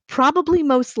DSM, probably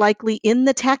most likely in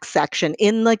the text section,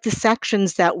 in like the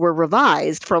sections that were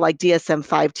revised for like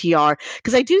DSM-5-TR.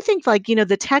 Because I do think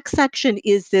the text section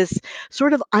is this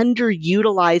sort of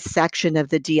underutilized section of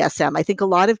the DSM. I think a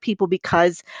lot of people,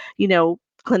 because,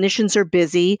 clinicians are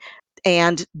busy,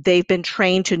 and they've been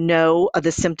trained to know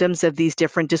the symptoms of these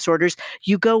different disorders,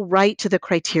 you go right to the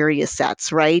criteria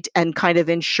sets, right? And kind of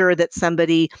ensure that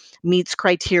somebody meets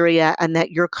criteria and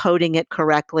that you're coding it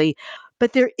correctly.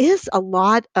 But there is a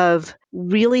lot of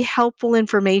really helpful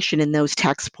information in those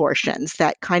text portions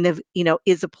that kind of,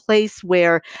 is a place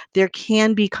where there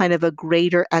can be kind of a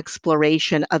greater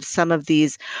exploration of some of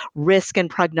these risk and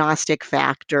prognostic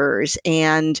factors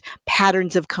and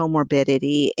patterns of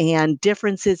comorbidity and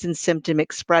differences in symptom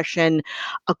expression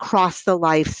across the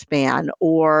lifespan,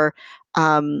 or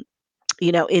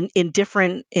in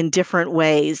different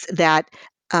ways that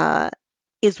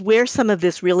is where some of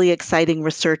this really exciting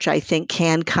research, I think,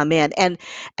 can come in. And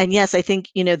yes, I think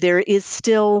there is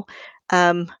still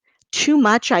too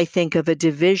much, I think, of a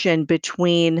division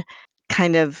between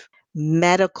kind of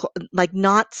medical, like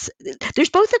not.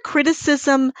 There's both a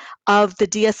criticism of the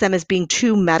DSM as being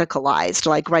too medicalized,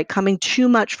 like right, coming too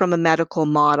much from a medical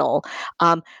model,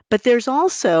 but there's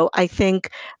also, I think.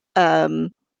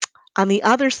 On the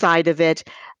other side of it,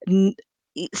 n-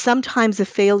 sometimes a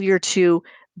failure to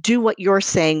do what you're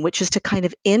saying, which is to kind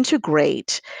of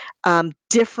integrate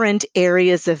different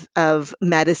areas of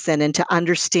medicine and to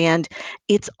understand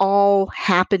it's all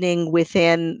happening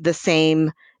within the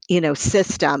same,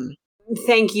 system.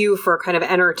 Thank you for kind of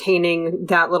entertaining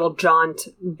that little jaunt,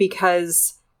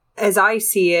 because as I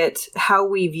see it, how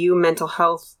we view mental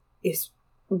health is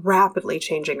rapidly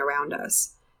changing around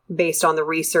us based on the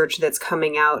research that's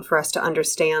coming out for us to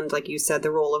understand, like you said,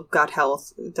 the role of gut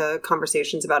health, the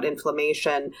conversations about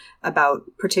inflammation, about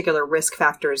particular risk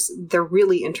factors. They're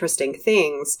really interesting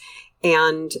things.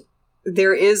 And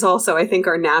there is also, I think,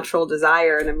 our natural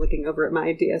desire, and I'm looking over at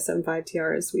my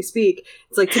DSM-5-TR as we speak,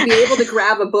 it's like to be able to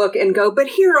grab a book and go, but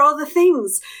here are all the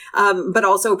things, but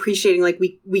also appreciating like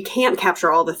we can't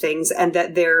capture all the things and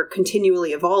that they're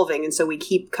continually evolving. And so we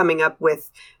keep coming up with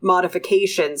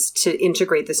modifications to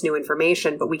integrate this new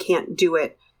information, but we can't do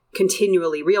it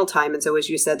continually real time. And so, as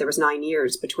you said, there was 9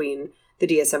 years between the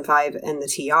DSM-5 and the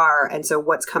TR. And so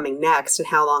what's coming next and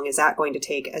how long is that going to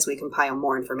take as we compile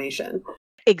more information?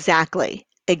 Exactly.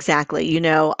 Exactly.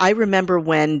 I remember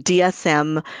when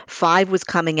DSM-5 was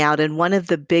coming out, and one of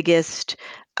the biggest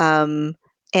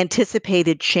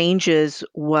anticipated changes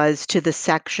was to the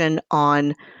section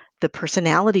on the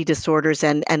personality disorders,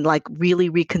 and like really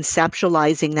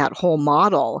reconceptualizing that whole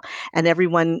model. And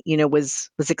everyone, was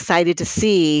excited to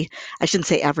see. I shouldn't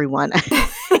say everyone.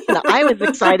 I was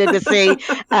excited to see.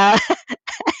 Uh,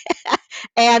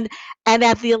 and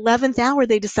at the 11th hour,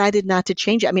 they decided not to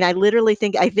change it. I mean, I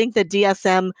think the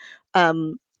DSM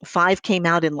 5 came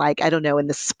out in, like, I don't know, in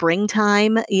the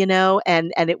springtime,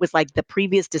 and it was like the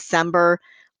previous December,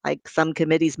 like some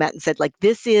committees met and said, like,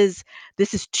 this is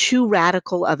too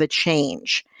radical of a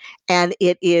change, and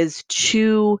it is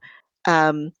too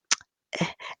um,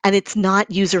 and it's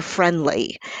not user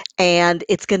friendly, and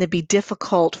it's going to be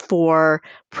difficult for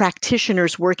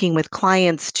practitioners working with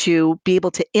clients to be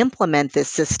able to implement this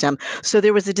system. So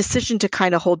there was a decision to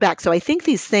kind of hold back. So I think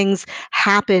these things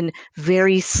happen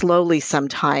very slowly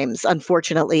sometimes,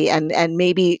 unfortunately, and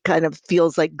maybe kind of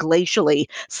feels like glacially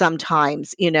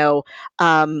sometimes,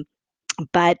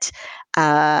 but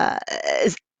uh,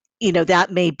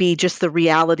 that may be just the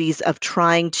realities of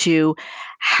trying to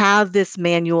have this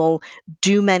manual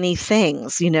do many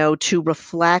things, to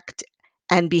reflect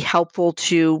and be helpful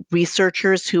to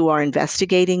researchers who are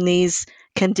investigating these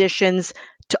conditions,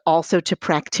 to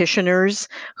practitioners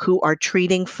who are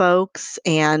treating folks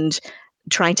and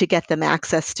trying to get them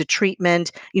access to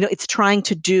treatment. It's trying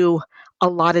to do a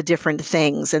lot of different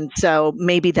things. And so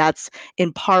maybe that's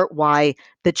in part why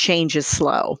the change is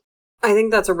slow. I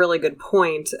think that's a really good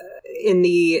point in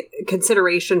the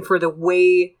consideration for the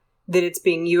way that it's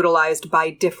being utilized by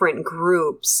different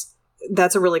groups.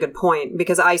 That's a really good point,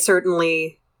 because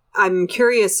I'm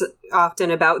curious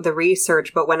often about the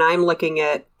research, but when I'm looking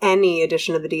at any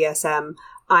edition of the DSM,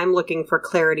 I'm looking for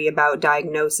clarity about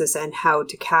diagnosis and how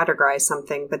to categorize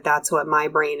something, but that's what my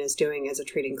brain is doing as a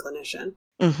treating clinician.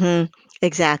 Mm-hmm.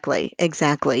 Exactly.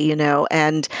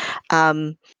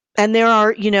 And there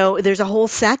are, there's a whole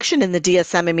section in the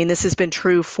DSM. I mean, this has been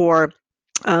true for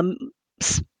um,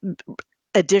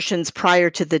 editions prior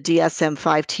to the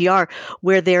DSM-5-TR,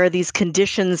 where there are these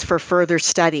conditions for further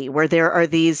study, where there are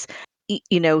these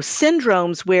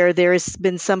syndromes where there's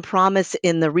been some promise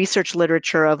in the research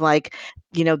literature of like,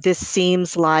 this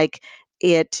seems like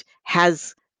it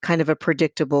has kind of a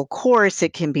predictable course.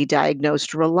 It can be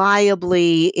diagnosed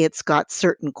reliably. It's got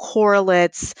certain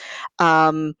correlates.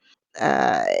 Um,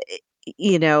 uh,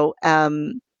 you know,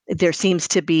 um, there seems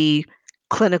to be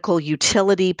clinical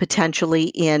utility potentially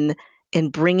in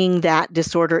bringing that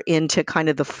disorder into kind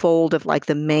of the fold of like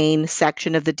the main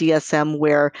section of the DSM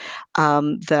where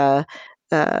the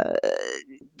uh,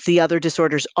 the other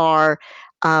disorders are.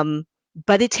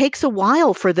 But it takes a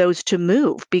while for those to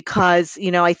move because,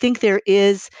 I think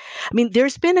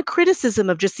there's been a criticism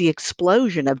of just the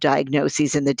explosion of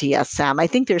diagnoses in the DSM. I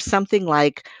think there's something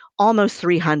like almost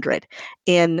 300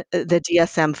 in the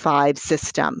DSM-5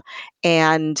 system.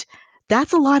 And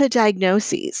that's a lot of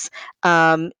diagnoses,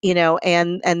 and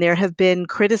there have been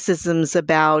criticisms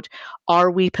about, are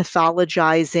we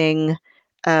pathologizing,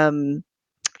 um,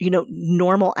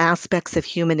 normal aspects of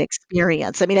human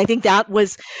experience. I mean, I think that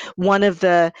was one of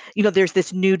the, there's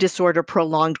this new disorder,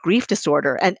 prolonged grief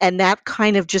disorder, and that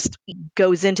kind of just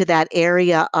goes into that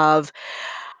area of,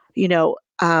 you know,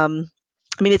 um,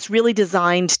 I mean, it's really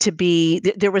designed to be.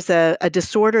 There was a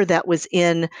disorder that was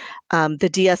in the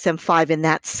DSM-5 in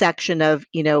that section of,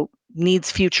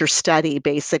 needs future study,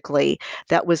 basically,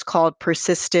 that was called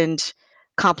persistent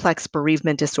complex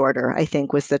bereavement disorder, I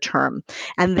think was the term.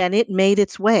 And then it made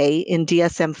its way in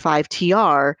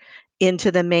DSM-5-TR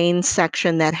into the main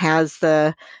section that has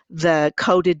the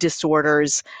coded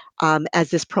disorders as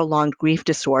this prolonged grief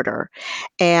disorder.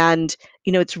 And,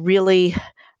 it's really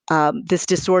this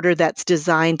disorder that's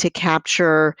designed to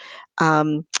capture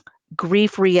um,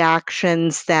 grief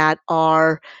reactions that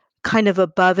are kind of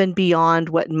above and beyond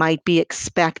what might be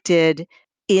expected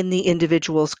in the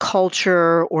individual's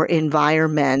culture or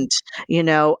environment,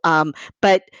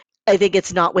 but I think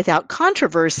it's not without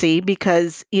controversy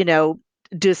because,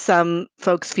 do some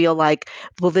folks feel like,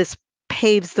 well, this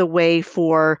paves the way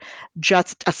for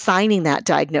just assigning that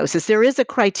diagnosis? There is a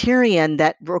criterion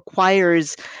that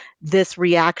requires this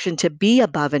reaction to be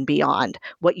above and beyond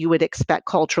what you would expect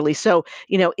culturally. So,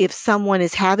 if someone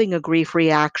is having a grief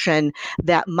reaction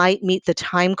that might meet the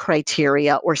time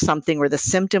criteria or something, or the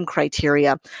symptom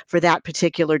criteria for that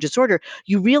particular disorder,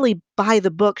 you really by the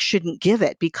book shouldn't give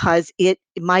it because it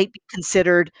might be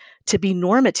considered to be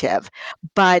normative.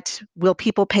 But will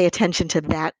people pay attention to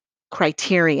that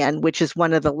criterion, which is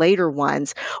one of the later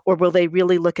ones, or will they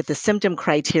really look at the symptom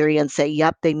criteria and say,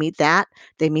 yep, they meet that,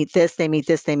 they meet this, they meet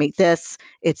this, they meet this,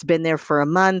 it's been there for a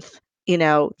month,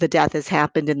 the death has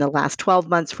happened in the last 12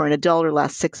 months for an adult or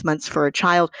last 6 months for a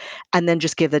child, and then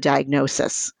just give the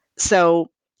diagnosis. So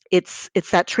it's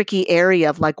that tricky area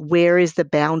of like, where is the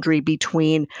boundary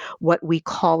between what we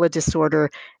call a disorder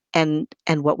and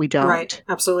what we don't? Right,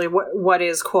 absolutely. What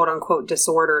is quote unquote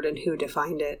disordered and who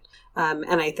defined it?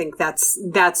 And I think that's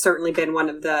certainly been one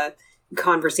of the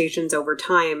conversations over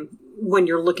time when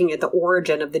you're looking at the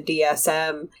origin of the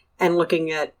DSM and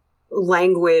looking at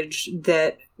language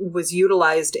that was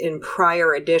utilized in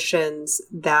prior editions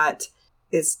that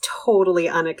is totally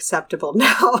unacceptable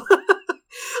now.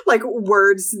 Like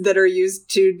words that are used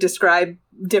to describe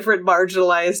different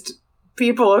marginalized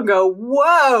people and go,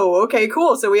 whoa, okay,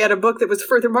 cool. So we had a book that was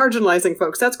further marginalizing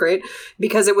folks. That's great.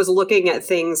 Because it was looking at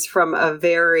things from a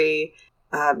very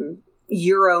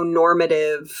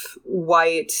Euronormative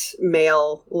white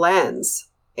male lens.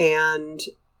 And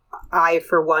I,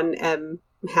 for one, am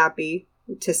happy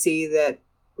to see that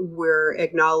we're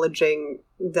acknowledging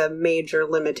the major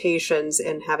limitations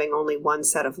in having only one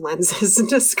set of lenses to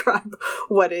describe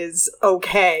what is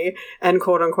okay and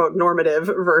quote unquote normative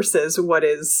versus what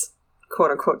is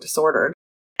quote unquote disordered.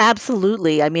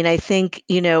 Absolutely. I mean, I think,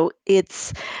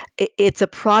 it's a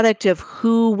product of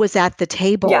who was at the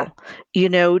Yeah.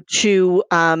 table,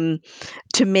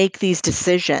 to make these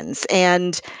decisions.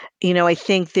 And, I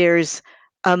think there's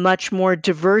a much more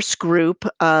diverse group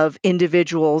of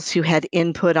individuals who had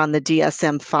input on the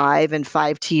DSM-5 and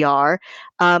 5-TR.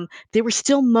 They were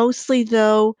still mostly,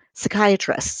 though,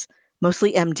 psychiatrists,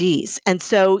 mostly MDs. And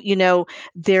so,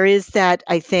 there is that,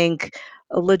 I think,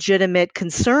 a legitimate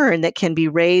concern that can be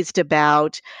raised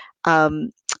about,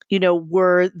 um,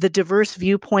 were the diverse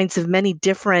viewpoints of many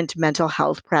different mental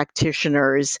health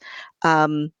practitioners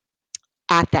um,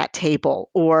 at that table?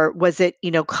 Or was it,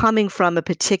 coming from a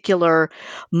particular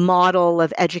model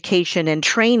of education and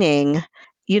training,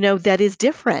 that is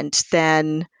different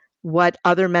than what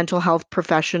other mental health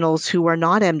professionals who are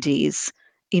not MDs,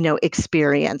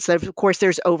 experience? Of course,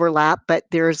 there's overlap, but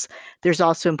there's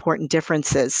also important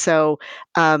differences. So,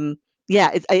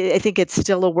 yeah, I think it's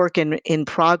still a work in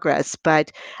progress,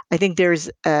 but I think there's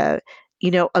a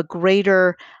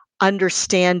greater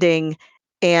understanding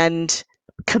and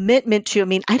commitment to. I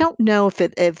mean, I don't know if the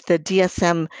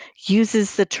DSM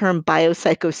uses the term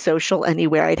biopsychosocial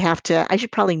anywhere. I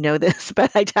should probably know this,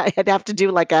 but I'd have to do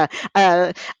like a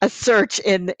a search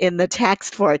in the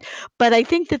text for it. But I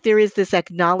think that there is this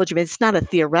acknowledgement. It's not a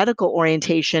theoretical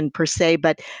orientation per se,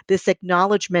 but this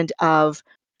acknowledgement of,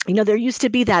 there used to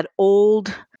be that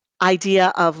old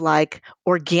idea of like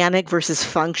organic versus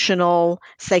functional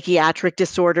psychiatric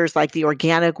disorders. Like the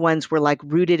organic ones were like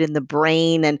rooted in the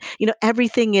brain, and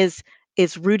everything is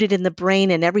rooted in the brain,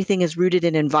 and everything is rooted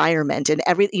in environment, and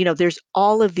there's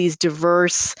all of these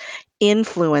diverse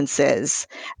influences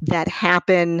that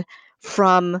happen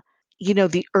from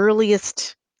the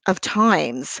earliest of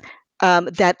times,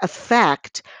 that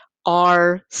affect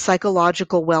our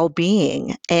psychological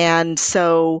well-being. And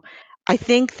so I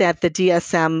think that the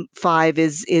DSM-5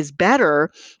 is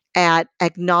better at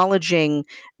acknowledging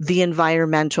the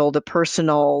environmental, the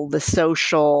personal, the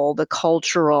social, the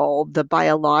cultural, the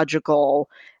biological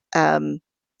um,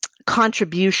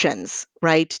 contributions,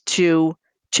 right, to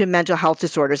mental health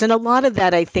disorders. And a lot of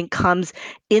that, I think, comes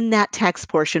in that text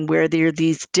portion where there are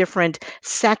these different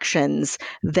sections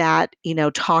that,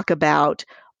 talk about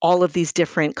all of these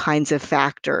different kinds of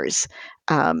factors.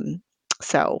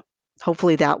 So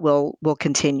hopefully that will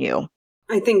continue.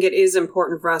 I think it is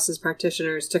important for us as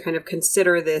practitioners to kind of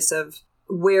consider this of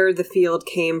where the field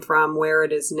came from, where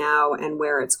it is now, and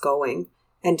where it's going,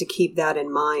 and to keep that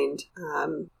in mind,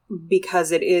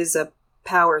 because it is a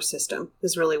power system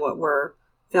is really what we're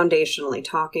foundationally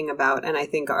talking about. And I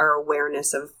think our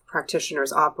awareness of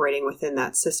practitioners operating within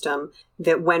that system,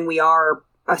 that when we are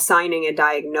assigning a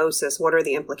diagnosis, what are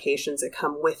the implications that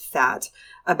come with that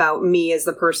about me as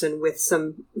the person with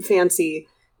some fancy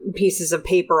pieces of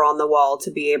paper on the wall to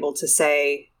be able to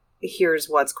say, here's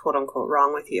what's quote unquote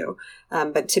wrong with you.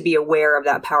 But to be aware of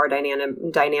that power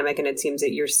dynamic. And it seems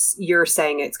that you're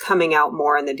saying it's coming out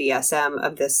more in the DSM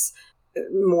of this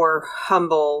more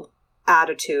humble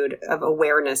attitude of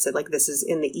awareness that like this is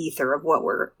in the ether of what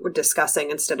we're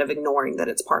discussing instead of ignoring that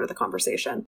it's part of the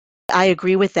conversation. I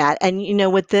agree with that. And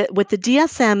what the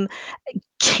DSM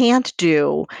can't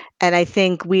do, and I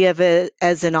think we have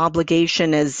as an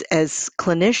obligation as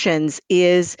clinicians,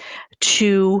 is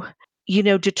to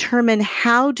determine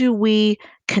how do we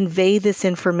convey this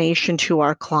information to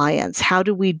our clients. How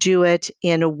do we do it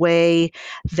in a way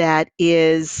that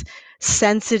is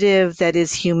sensitive, that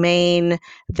is humane,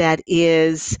 that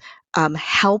is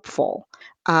helpful.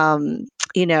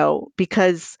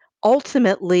 Because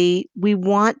ultimately, we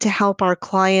want to help our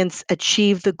clients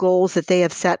achieve the goals that they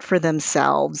have set for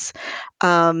themselves.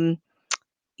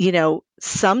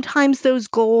 Sometimes those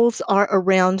goals are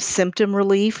around symptom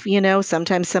relief.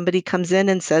 Sometimes somebody comes in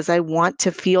and says, I want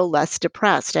to feel less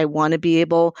depressed. I want to be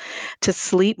able to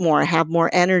sleep more, have more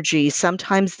energy.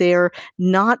 Sometimes they're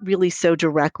not really so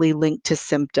directly linked to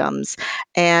symptoms.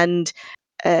 And,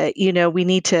 we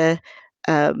need to,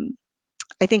 um,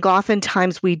 I think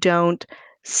oftentimes we don't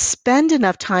spend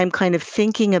enough time kind of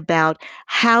thinking about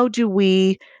how do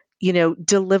we,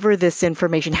 deliver this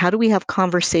information? How do we have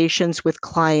conversations with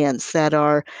clients that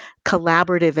are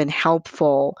collaborative and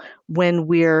helpful when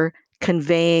we're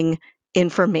conveying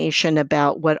information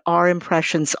about what our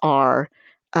impressions are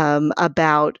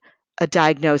about a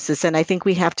diagnosis? And I think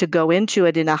we have to go into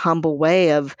it in a humble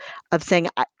way of saying,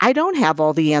 I don't have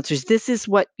all the answers. This is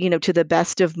what, to the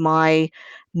best of my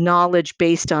knowledge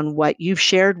based on what you've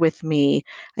shared with me,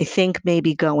 I think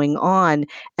maybe going on,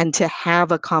 and to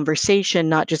have a conversation,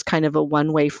 not just kind of a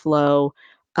one-way flow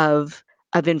of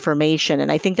information.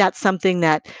 And I think that's something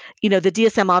that, the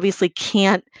DSM obviously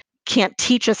can't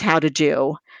teach us how to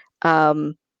do.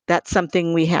 Um, that's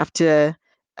something we have to,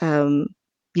 um,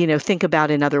 think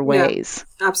about in other Yeah, ways.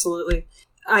 absolutely.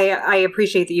 I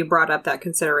appreciate that you brought up that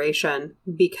consideration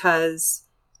because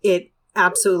it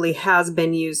absolutely has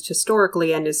been used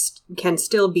historically and can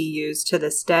still be used to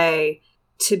this day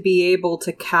to be able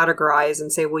to categorize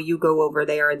and say, well, you go over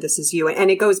there and this is you.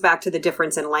 And it goes back to the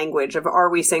difference in language of,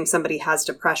 are we saying somebody has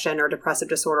depression or depressive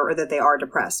disorder or that they are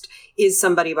depressed? Is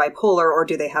somebody bipolar or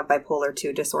do they have bipolar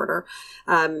 2 disorder?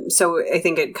 So I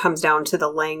think it comes down to the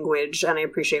language, and I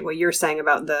appreciate what you're saying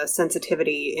about the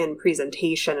sensitivity in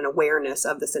presentation and awareness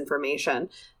of this information.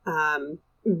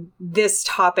 This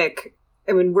topic,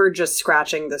 I mean, we're just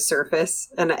scratching the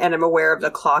surface, and I'm aware of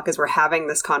the clock as we're having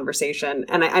this conversation.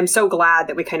 And I'm so glad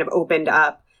that we kind of opened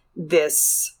up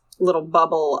this little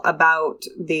bubble about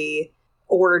the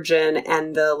origin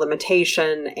and the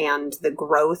limitation and the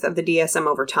growth of the DSM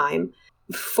over time.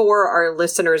 For our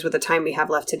listeners, with the time we have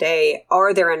left today,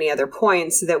 are there any other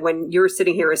points that when you're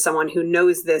sitting here as someone who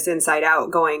knows this inside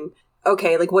out going,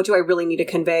 okay, like what do I really need to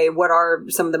convey? What are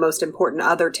some of the most important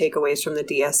other takeaways from the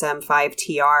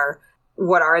DSM-5-TR?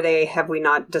 What are they? Have we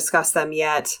not discussed them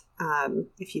yet?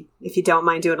 If you don't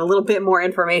mind doing a little bit more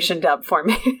information dump for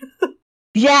me.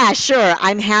 Yeah, sure.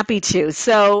 I'm happy to.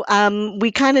 So,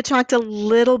 we kind of talked a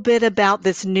little bit about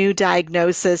this new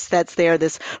diagnosis that's there,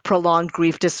 this prolonged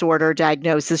grief disorder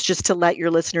diagnosis, just to let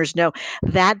your listeners know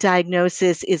that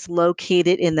diagnosis is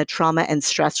located in the trauma and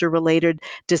stressor related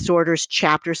disorders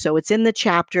chapter. So it's in the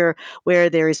chapter where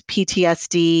there is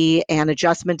PTSD and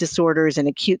adjustment disorders and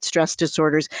acute stress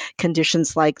disorders,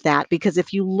 conditions like that. Because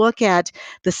if you look at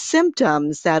the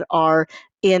symptoms that are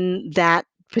in that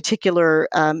particular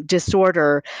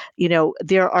disorder,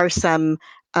 there are some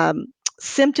um,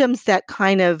 symptoms that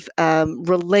kind of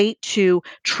relate to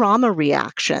trauma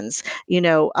reactions.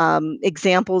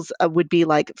 Examples would be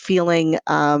like feeling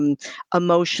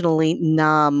emotionally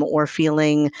numb, or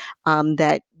feeling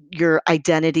that your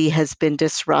identity has been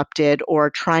disrupted, or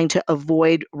trying to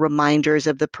avoid reminders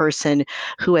of the person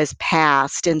who has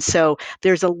passed. And so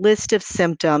there's a list of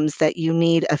symptoms that you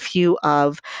need a few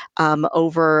of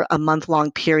over a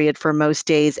month-long period for most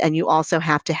days. And you also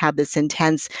have to have this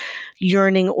intense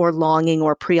yearning or longing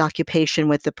or preoccupation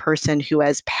with the person who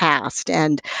has passed.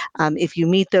 And if you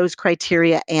meet those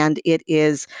criteria and it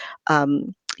is,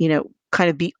 kind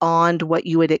of beyond what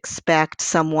you would expect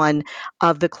someone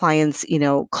of the client's,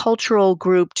 cultural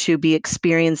group to be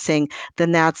experiencing,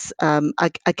 then that's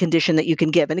a condition that you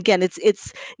can give. And again,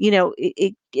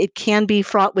 it can be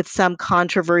fraught with some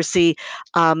controversy.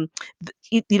 Um,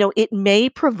 it may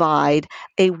provide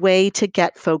a way to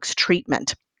get folks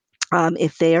treatment.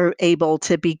 If they are able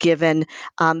to be given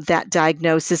that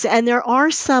diagnosis. And there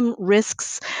are some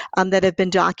risks that have been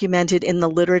documented in the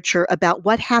literature about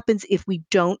what happens if we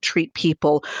don't treat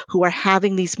people who are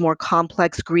having these more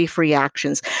complex grief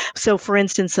reactions. So, for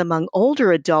instance, among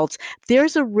older adults,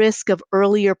 there's a risk of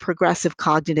earlier progressive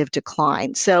cognitive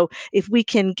decline. So, if we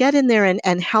can get in there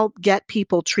and help get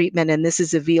people treatment, and this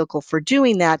is a vehicle for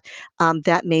doing that,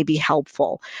 that may be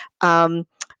helpful. Um,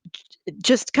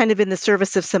 just kind of in the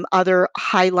service of some other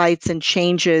highlights and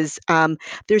changes,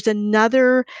 there's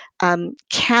another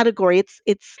category.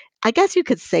 I guess you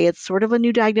could say it's sort of a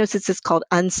new diagnosis. It's called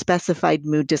unspecified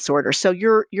mood disorder. So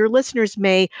your listeners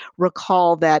may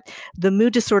recall that the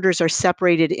mood disorders are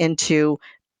separated into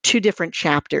two different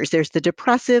chapters. There's the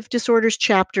depressive disorders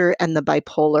chapter and the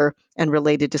bipolar and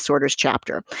related disorders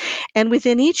chapter. And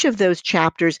within each of those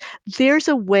chapters, there's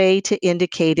a way to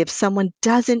indicate if someone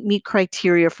doesn't meet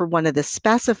criteria for one of the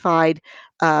specified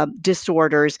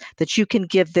disorders, that you can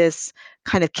give this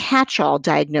kind of catch-all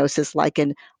diagnosis, like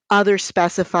an other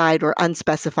specified or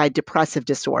unspecified depressive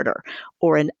disorder,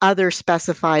 or an other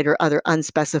specified or other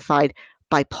unspecified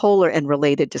bipolar and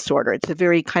related disorder. It's a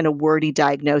very kind of wordy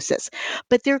diagnosis.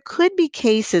 But there could be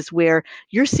cases where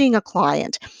you're seeing a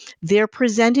client, they're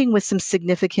presenting with some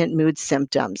significant mood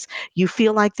symptoms. You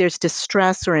feel like there's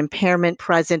distress or impairment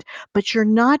present, but you're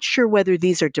not sure whether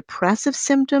these are depressive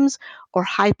symptoms or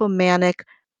hypomanic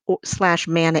slash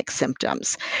manic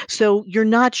symptoms. So you're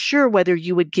not sure whether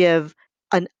you would give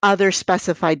an other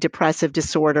specified depressive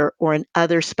disorder or an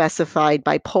other specified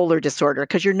bipolar disorder,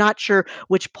 because you're not sure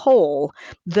which pole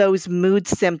those mood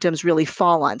symptoms really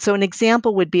fall on. So an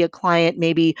example would be a client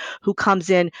maybe who comes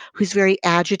in who's very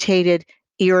agitated,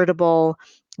 irritable,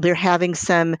 They're having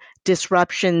some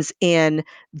disruptions in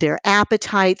their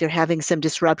appetite. They're having some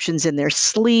disruptions in their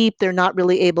sleep. They're not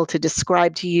really able to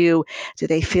describe to you, do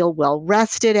they feel well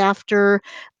rested after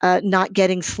not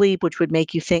getting sleep, which would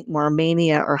make you think more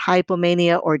mania or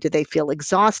hypomania, or do they feel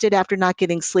exhausted after not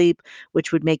getting sleep,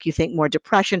 which would make you think more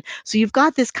depression? So you've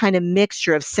got this kind of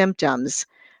mixture of symptoms.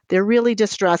 They're really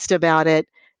distressed about it.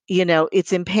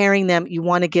 It's impairing them. You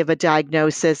want to give a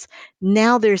diagnosis.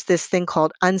 Now there's this thing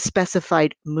called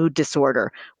unspecified mood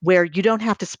disorder, where you don't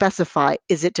have to specify,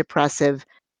 is it depressive?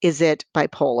 Is it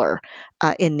bipolar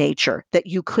in nature, that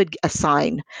you could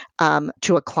assign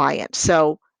to a client.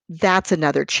 So that's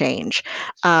another change.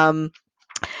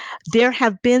 There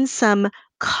have been some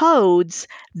codes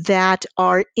that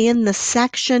are in the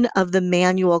section of the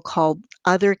manual called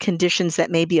other conditions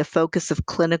that may be a focus of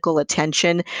clinical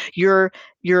attention. Your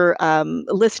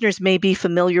listeners may be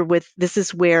familiar with, this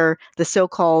is where the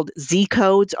so-called Z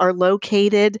codes are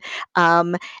located.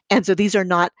 And so these are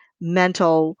not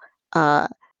mental uh,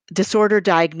 disorder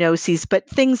diagnoses, but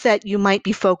things that you might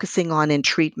be focusing on in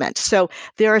treatment. So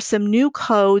there are some new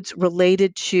codes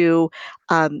related to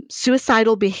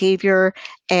suicidal behavior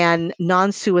and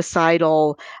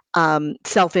non-suicidal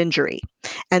self-injury,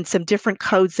 and some different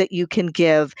codes that you can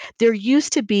give. There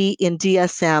used to be in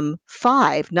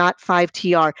DSM-5, not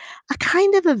 5-TR, a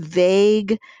kind of a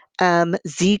vague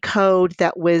Z code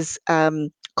that was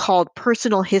called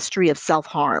personal history of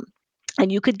self-harm. And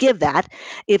you could give that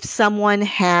if someone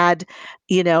had,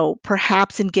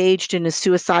 perhaps engaged in a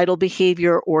suicidal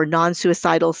behavior or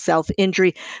non-suicidal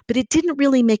self-injury, but it didn't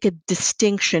really make a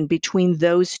distinction between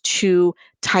those two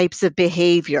types of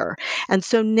behavior. And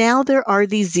so now there are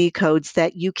these Z codes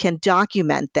that you can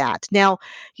document that. Now,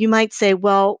 you might say,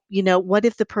 well, what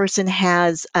if the person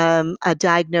has a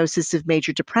diagnosis of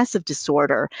major depressive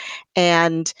disorder,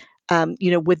 and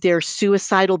would their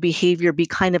suicidal behavior be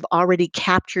kind of already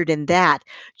captured in that?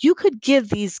 You could give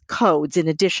these codes in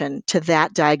addition to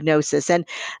that diagnosis. And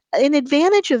an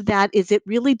advantage of that is it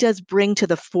really does bring to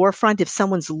the forefront, if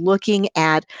someone's looking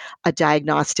at a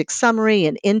diagnostic summary,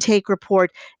 an intake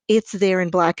report, it's there in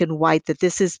black and white that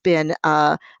this has been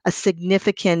a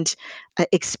significant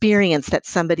experience that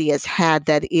somebody has had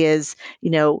that is,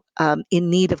 in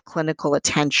need of clinical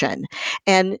attention.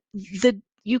 And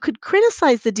you could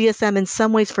criticize the DSM in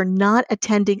some ways for not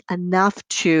attending enough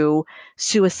to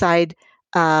suicide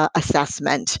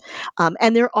assessment.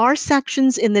 And there are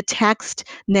sections in the text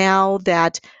now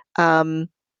that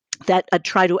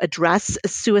try to address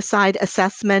suicide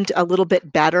assessment a little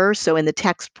bit better. So in the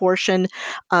text portion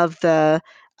of the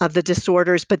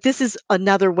disorders, but this is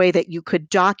another way that you could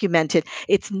document it.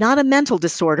 It's not a mental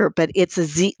disorder, but it's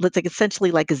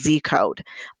essentially like a Z code.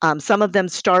 Some of them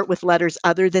start with letters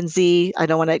other than Z. I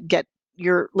don't want to get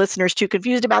your listeners too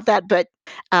confused about that, but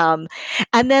um,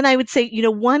 and then I would say,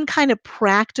 one kind of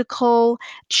practical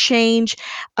change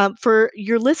for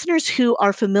your listeners who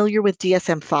are familiar with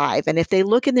DSM-5, and if they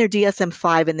look in their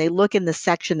DSM-5 and they look in the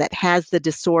section that has the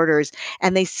disorders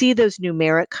and they see those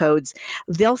numeric codes,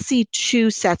 they'll see two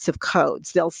sets of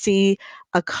codes. They'll see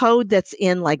a code that's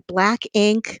in like black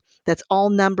ink, that's all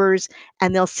numbers,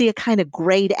 and they'll see a kind of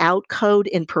grayed out code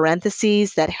in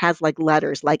parentheses that has like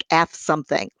letters like F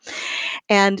something.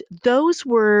 And those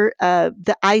were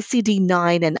the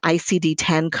ICD-9 and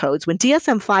ICD-10 codes. When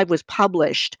DSM-5 was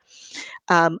published,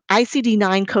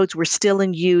 ICD-9 codes were still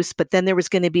in use, but then there was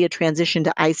going to be a transition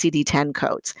to ICD-10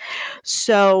 codes.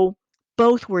 So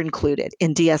both were included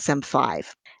in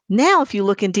DSM-5. Now, if you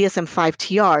look in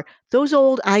DSM-5-TR, those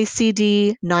old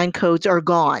ICD-9 codes are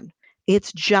gone.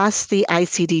 It's just the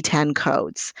ICD-10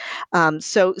 codes.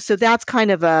 So that's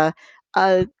kind of a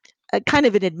kind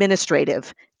of an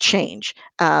administrative change,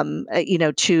 to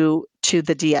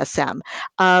the DSM.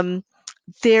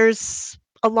 There's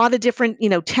a lot of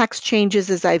different, text changes,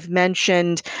 as I've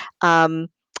mentioned.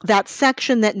 That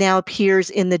section that now appears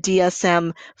in the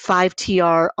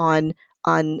DSM-5-TR on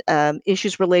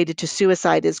issues related to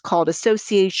suicide is called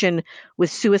Association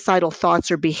with Suicidal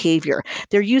Thoughts or Behavior.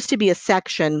 There used to be a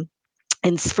section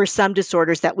and for some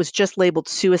disorders that was just labeled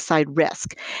suicide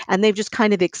risk. And they've just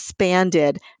kind of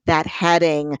expanded that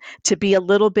heading to be a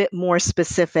little bit more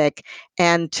specific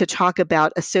and to talk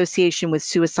about association with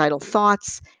suicidal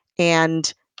thoughts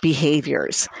and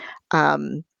behaviors.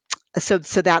 So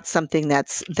that's something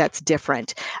that's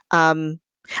different. I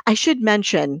should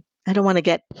mention, I don't want to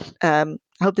get, I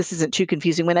hope this isn't too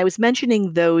confusing. When I was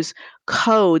mentioning those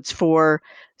codes for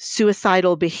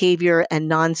suicidal behavior and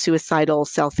non-suicidal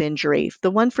self-injury, the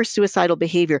one for suicidal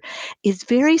behavior is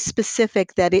very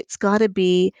specific that it's got to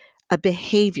be a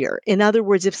behavior. In other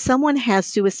words, if someone has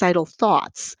suicidal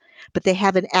thoughts, but they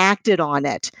haven't acted on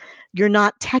it, you're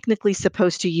not technically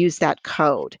supposed to use that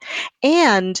code.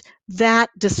 And that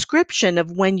description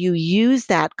of when you use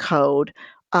that code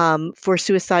for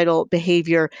suicidal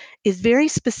behavior is very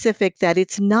specific, that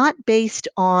it's not based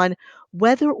on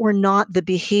whether or not the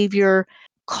behavior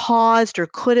caused or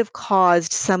could have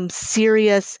caused some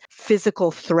serious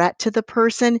physical threat to the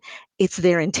person. It's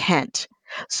their intent.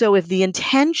 So if the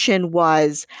intention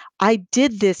was, I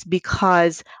did this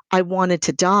because I wanted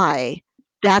to die,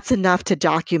 that's enough to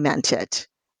document it,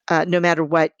 no matter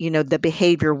what, the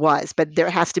behavior was. But there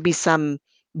has to be some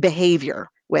behavior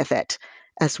with it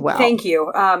as well. Thank you.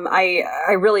 I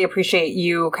really appreciate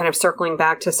you kind of circling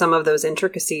back to some of those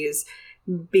intricacies,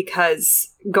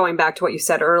 because going back to what you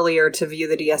said earlier, to view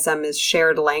the DSM as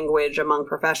shared language among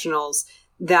professionals,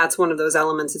 that's one of those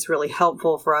elements that's really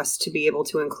helpful for us to be able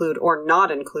to include or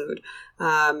not include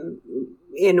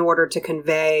in order to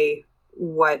convey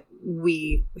what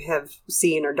we have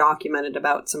seen or documented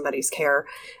about somebody's care.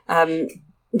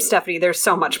 Stephanie, there's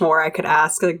so much more I could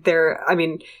ask.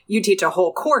 You teach a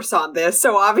whole course on this,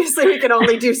 so obviously we can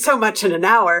only do so much in an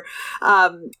hour.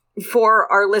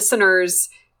 For our listeners,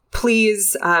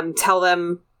 please tell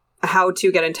them how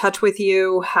to get in touch with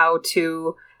you, how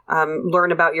to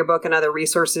learn about your book and other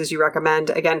resources you recommend.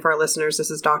 Again, for our listeners,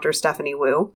 this is Dr. Stephanie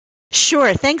Wu.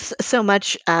 Sure. Thanks so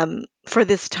much for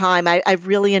this time. I've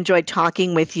really enjoyed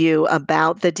talking with you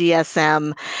about the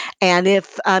DSM. And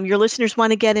if your listeners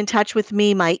want to get in touch with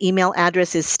me, my email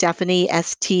address is Stephanie,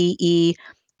 STEPHANIE.woo,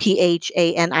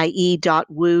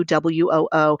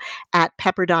 WOO, at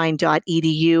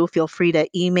pepperdine.edu. Feel free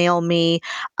to email me.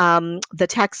 The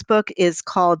textbook is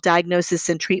called Diagnosis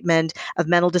and Treatment of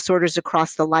Mental Disorders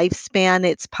Across the Lifespan.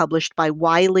 It's published by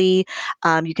Wiley.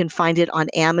 You can find it on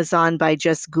Amazon by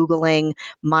just Googling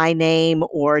my name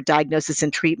or Diagnosis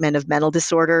and Treatment of Mental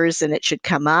Disorders, and it should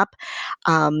come up.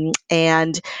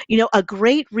 A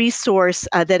great resource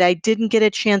that I didn't get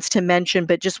a chance to mention,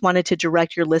 but just wanted to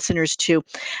direct your listeners to,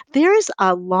 there's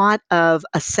a lot of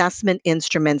assessment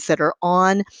instruments that are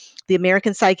on the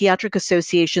American Psychiatric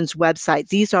Association's website.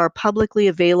 These are publicly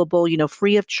available,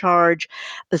 free of charge,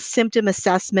 the symptom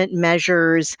assessment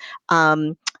measures,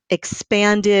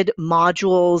 expanded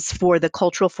modules for the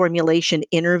cultural formulation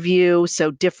interview.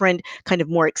 So different kind of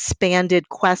more expanded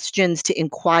questions to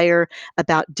inquire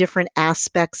about different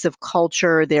aspects of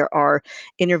culture. There are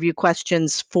interview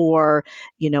questions for,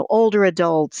 older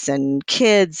adults and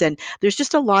kids, and there's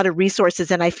just a lot of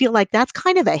resources. And I feel like that's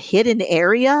kind of a hidden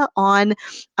area on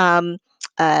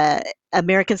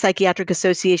American Psychiatric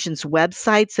Association's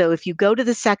website. So if you go to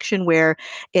the section where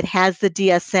it has the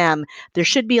DSM, there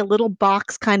should be a little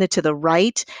box kind of to the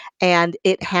right, and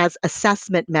it has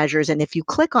assessment measures. And if you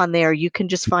click on there, you can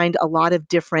just find a lot of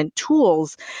different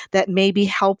tools that may be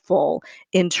helpful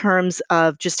in terms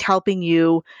of just helping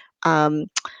you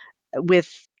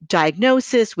with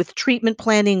diagnosis, with treatment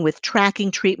planning, with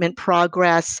tracking treatment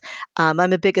progress. I'm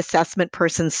a big assessment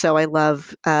person, so I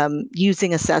love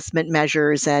using assessment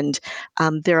measures, and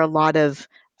there are a lot of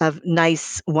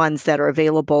nice ones that are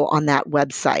available on that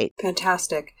website.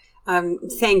 Fantastic.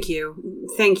 Thank you.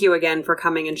 Thank you again for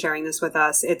coming and sharing this with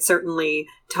us. It certainly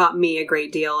taught me a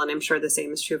great deal, and I'm sure the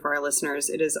same is true for our listeners.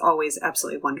 It is always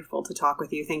absolutely wonderful to talk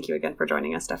with you. Thank you again for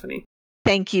joining us, Stephanie.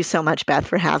 Thank you so much, Beth,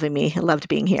 for having me. I loved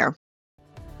being here.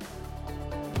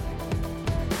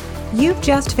 You've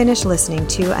just finished listening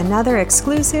to another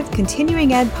exclusive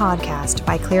continuing ed podcast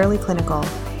by Clearly Clinical.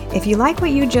 If you like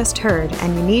what you just heard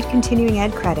and you need continuing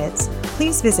ed credits,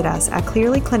 please visit us at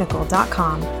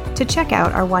clearlyclinical.com to check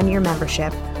out our one-year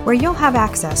membership, where you'll have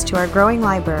access to our growing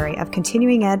library of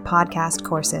continuing ed podcast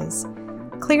courses.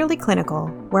 Clearly Clinical,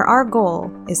 where our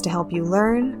goal is to help you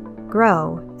learn,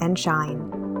 grow, and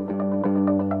shine.